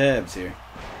lot of tabs here.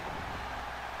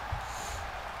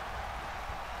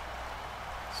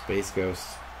 Space Ghost.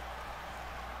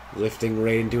 Lifting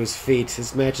Raiden to his feet.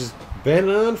 This match has been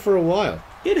on for a while.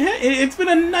 It's been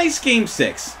a nice Game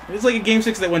 6. It's like a Game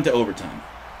 6 that went to overtime.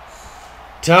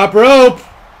 Top rope!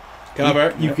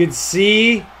 Cover. You could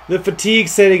see the fatigue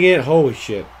setting in. Holy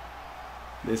shit.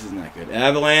 This is not good.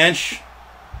 Avalanche.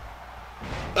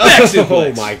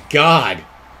 Oh my god.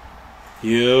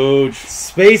 Huge.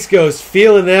 Space Ghost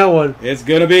feeling that one. It's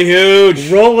going to be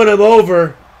huge. Rolling him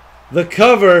over. The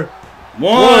cover.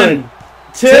 1,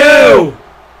 2.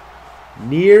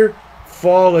 Near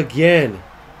fall again.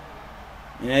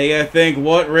 Yeah, you got to think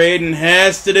what Raiden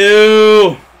has to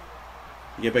do.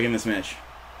 Get back in this match.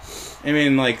 I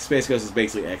mean, like, Space Ghost has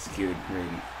basically executed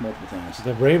Raiden multiple times.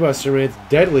 The Brainbuster, man, it's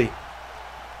deadly.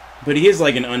 But he is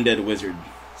like an undead wizard,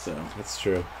 so. That's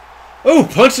true. Oh,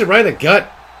 punched him right in the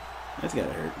gut. That's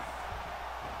gotta hurt.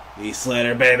 The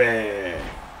Slater, baby.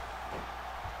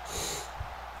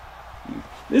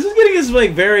 This is getting us,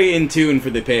 like, very in tune for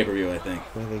the pay-per-view, I think.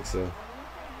 I think so.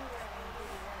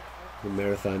 The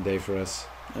marathon day for us.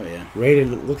 Oh, yeah.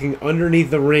 Raiden looking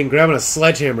underneath the ring, grabbing a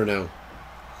sledgehammer now.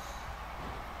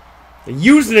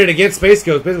 Using it against Space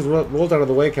Ghost. Space Ghost rolled out of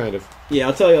the way, kind of. Yeah,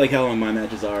 I'll tell you like how long my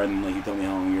matches are, and like you tell me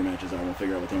how long your matches are, and we'll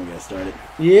figure out what time we gotta start it.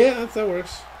 Yeah, that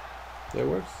works. That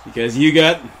works. Because you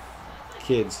got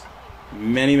kids.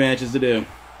 Many matches to do.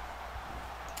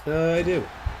 I do.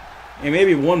 And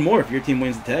maybe one more if your team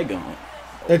wins the tag gauntlet.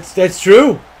 That's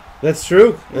true. That's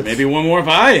true. Maybe one more if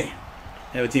I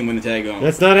have a team win the tag gauntlet.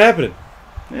 That's not happening.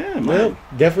 Yeah, no,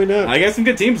 definitely not. I got some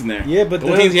good teams in there. Yeah, but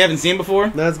one teams you haven't seen before.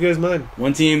 Not as good as mine.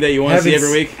 One team that you want to see every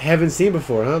week. Haven't seen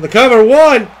before, huh? The cover.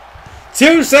 1,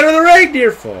 2. Center of the ring.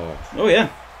 Near fall. Oh yeah.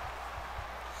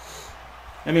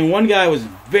 I mean, one guy was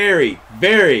very,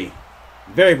 very,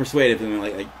 very persuasive, and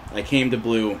like I came to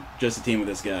blue just to team with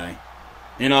this guy,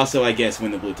 and also I guess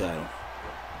win the blue title.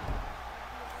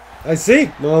 I see.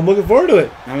 Well, I'm looking forward to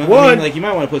it. I mean, like you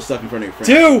might want to put stuff in front of your friends.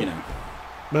 2. You know.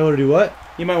 Might want to do what?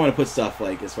 You might want to put stuff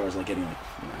like as far as like getting like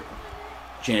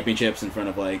championships in front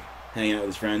of like hanging out with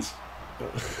his friends.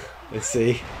 I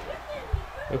see.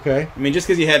 Okay. I mean, just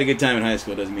because you had a good time in high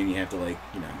school doesn't mean you have to like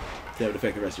that would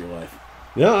affect the rest of your life.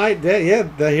 No, I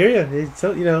hear you. It's,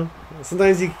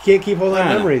 sometimes you can't keep holding on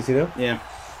to memories, you know. Yeah.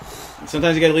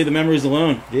 Sometimes you got to leave the memories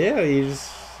alone. Yeah,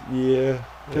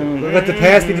 let the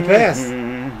past be the past.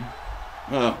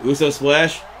 Oh, Uso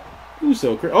splash.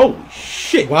 Uso. Holy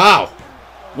shit! Wow.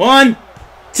 1,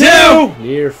 2.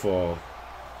 Near fall.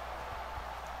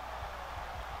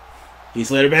 Heath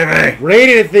Slater, baby.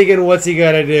 Raiden thinking, what's he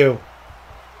got to do?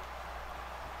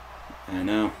 I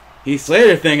know. Heath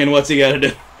Slater thinking, what's he got to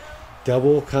do?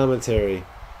 Double commentary.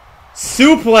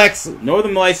 Suplex.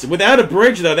 Northern Lights without a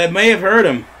bridge though. That may have hurt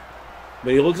him,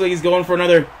 but he looks like he's going for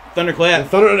another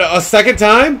thunderclap. A second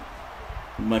time?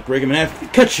 Might break him in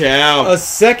half. Ka-chow. A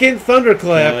second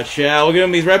thunderclap. Ka-chow. Look at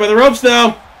him. He's right by the ropes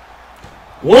though.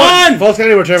 1. Falls count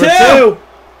anywhere, Trevor. 2. Well,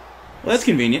 that's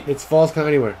convenient. It's falls count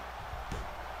anywhere.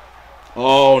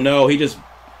 Oh no, he just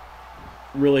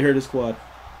really hurt his quad.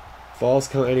 Falls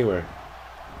count anywhere.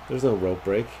 There's no rope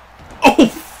break.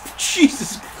 Oh,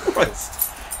 Jesus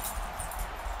Christ.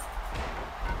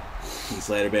 He's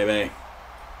later, baby.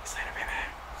 He's later, baby.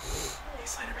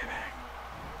 He's later, baby.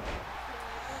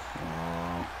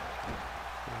 Oh.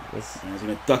 He's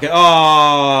going to duck it.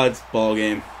 Oh, it's ball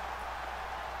game.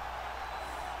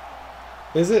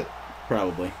 Is it?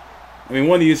 Probably. I mean,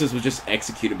 one of the uses was just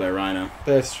executed by Rhino.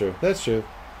 That's true. That's true.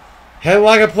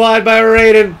 Headlock applied by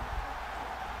Raiden.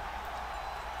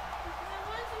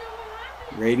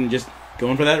 Raiden just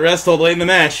going for that rest hold late in the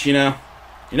match, you know.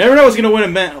 You never know who's going to win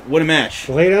a match.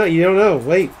 Late out, you don't know.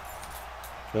 Wait.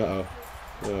 Uh-oh.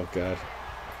 Oh, God.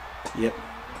 Yep.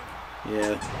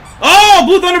 Yeah. Oh!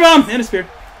 Blue Thunderbomb! And a spear.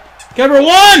 Cover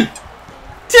 1!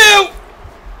 2!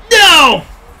 No!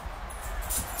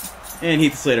 And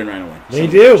Heath Slater and Rhino win. They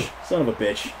do. Son of a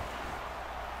bitch.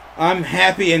 I'm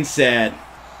happy and sad.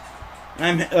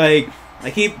 I'm like,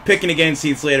 I keep picking against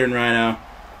Heath Slater and Rhino.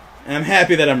 And I'm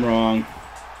happy that I'm wrong.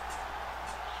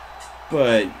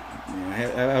 But you know,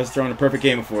 I was throwing a perfect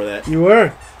game before that. You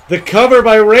were. The cover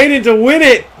by Raiden to win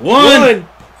it. 1,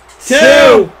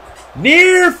 2.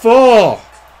 Near fall.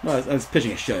 Well, I was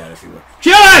pitching a shutout, if you would.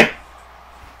 Shut!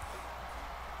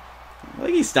 I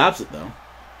think he stops it, though.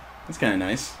 That's kind of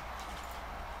nice.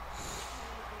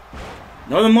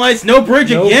 Northern Lights, no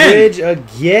bridge again. No bridge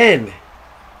again.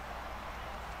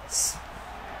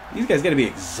 These guys got to be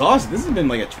exhausted. This has been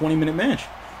like a 20-minute match.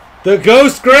 The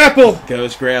Ghost Grapple.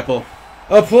 Ghost Grapple.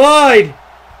 Applied.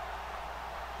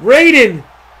 Raiden.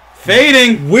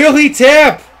 Fading. Will he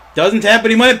tap? Doesn't tap,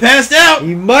 but he might have passed out.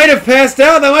 He might have passed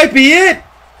out. That might be it.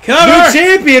 Cover. New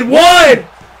champion. 1,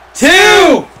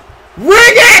 2. Ring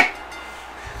it.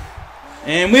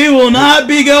 And we will not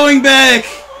be going back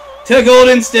to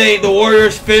Golden State. The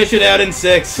Warriors finish it out in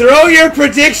 6. Throw your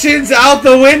predictions out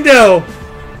the window.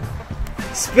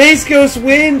 Space Ghost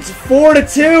wins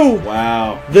 4-2.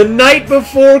 Wow. The night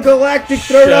before Galactic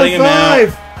Throwdown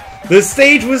 5. The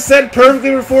stage was set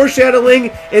perfectly for foreshadowing,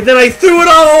 and then I threw it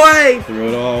all away. Threw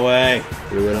it all away.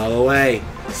 Threw it all away.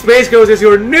 Space Ghost is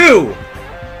your new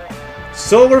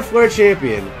Solar Flare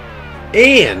champion,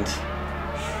 and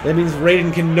that means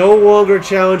Raiden can no longer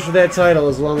challenge for that title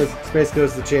as long as Space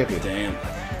Ghost is the champion. Damn.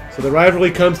 So the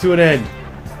rivalry comes to an end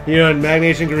here on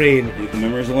Magnation Green. Leave the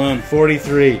memories alone.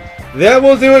 43. That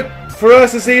will do it for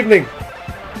us this evening.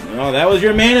 Oh, that was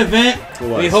your main event.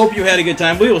 We hope you had a good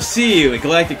time. We will see you at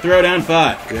Galactic Throwdown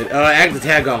 5. Good. Act the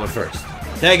tag gauntlet first.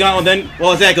 Tag gauntlet, then.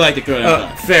 Well, it's at Galactic Throwdown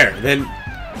 5. Fair. Then.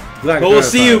 But we'll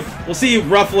see you. We'll see you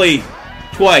roughly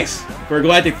twice for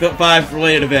Galactic 5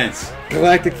 related events.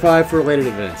 Galactic 5 for related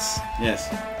events. Yes.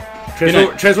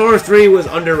 Transformers 3 was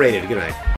underrated. Good night.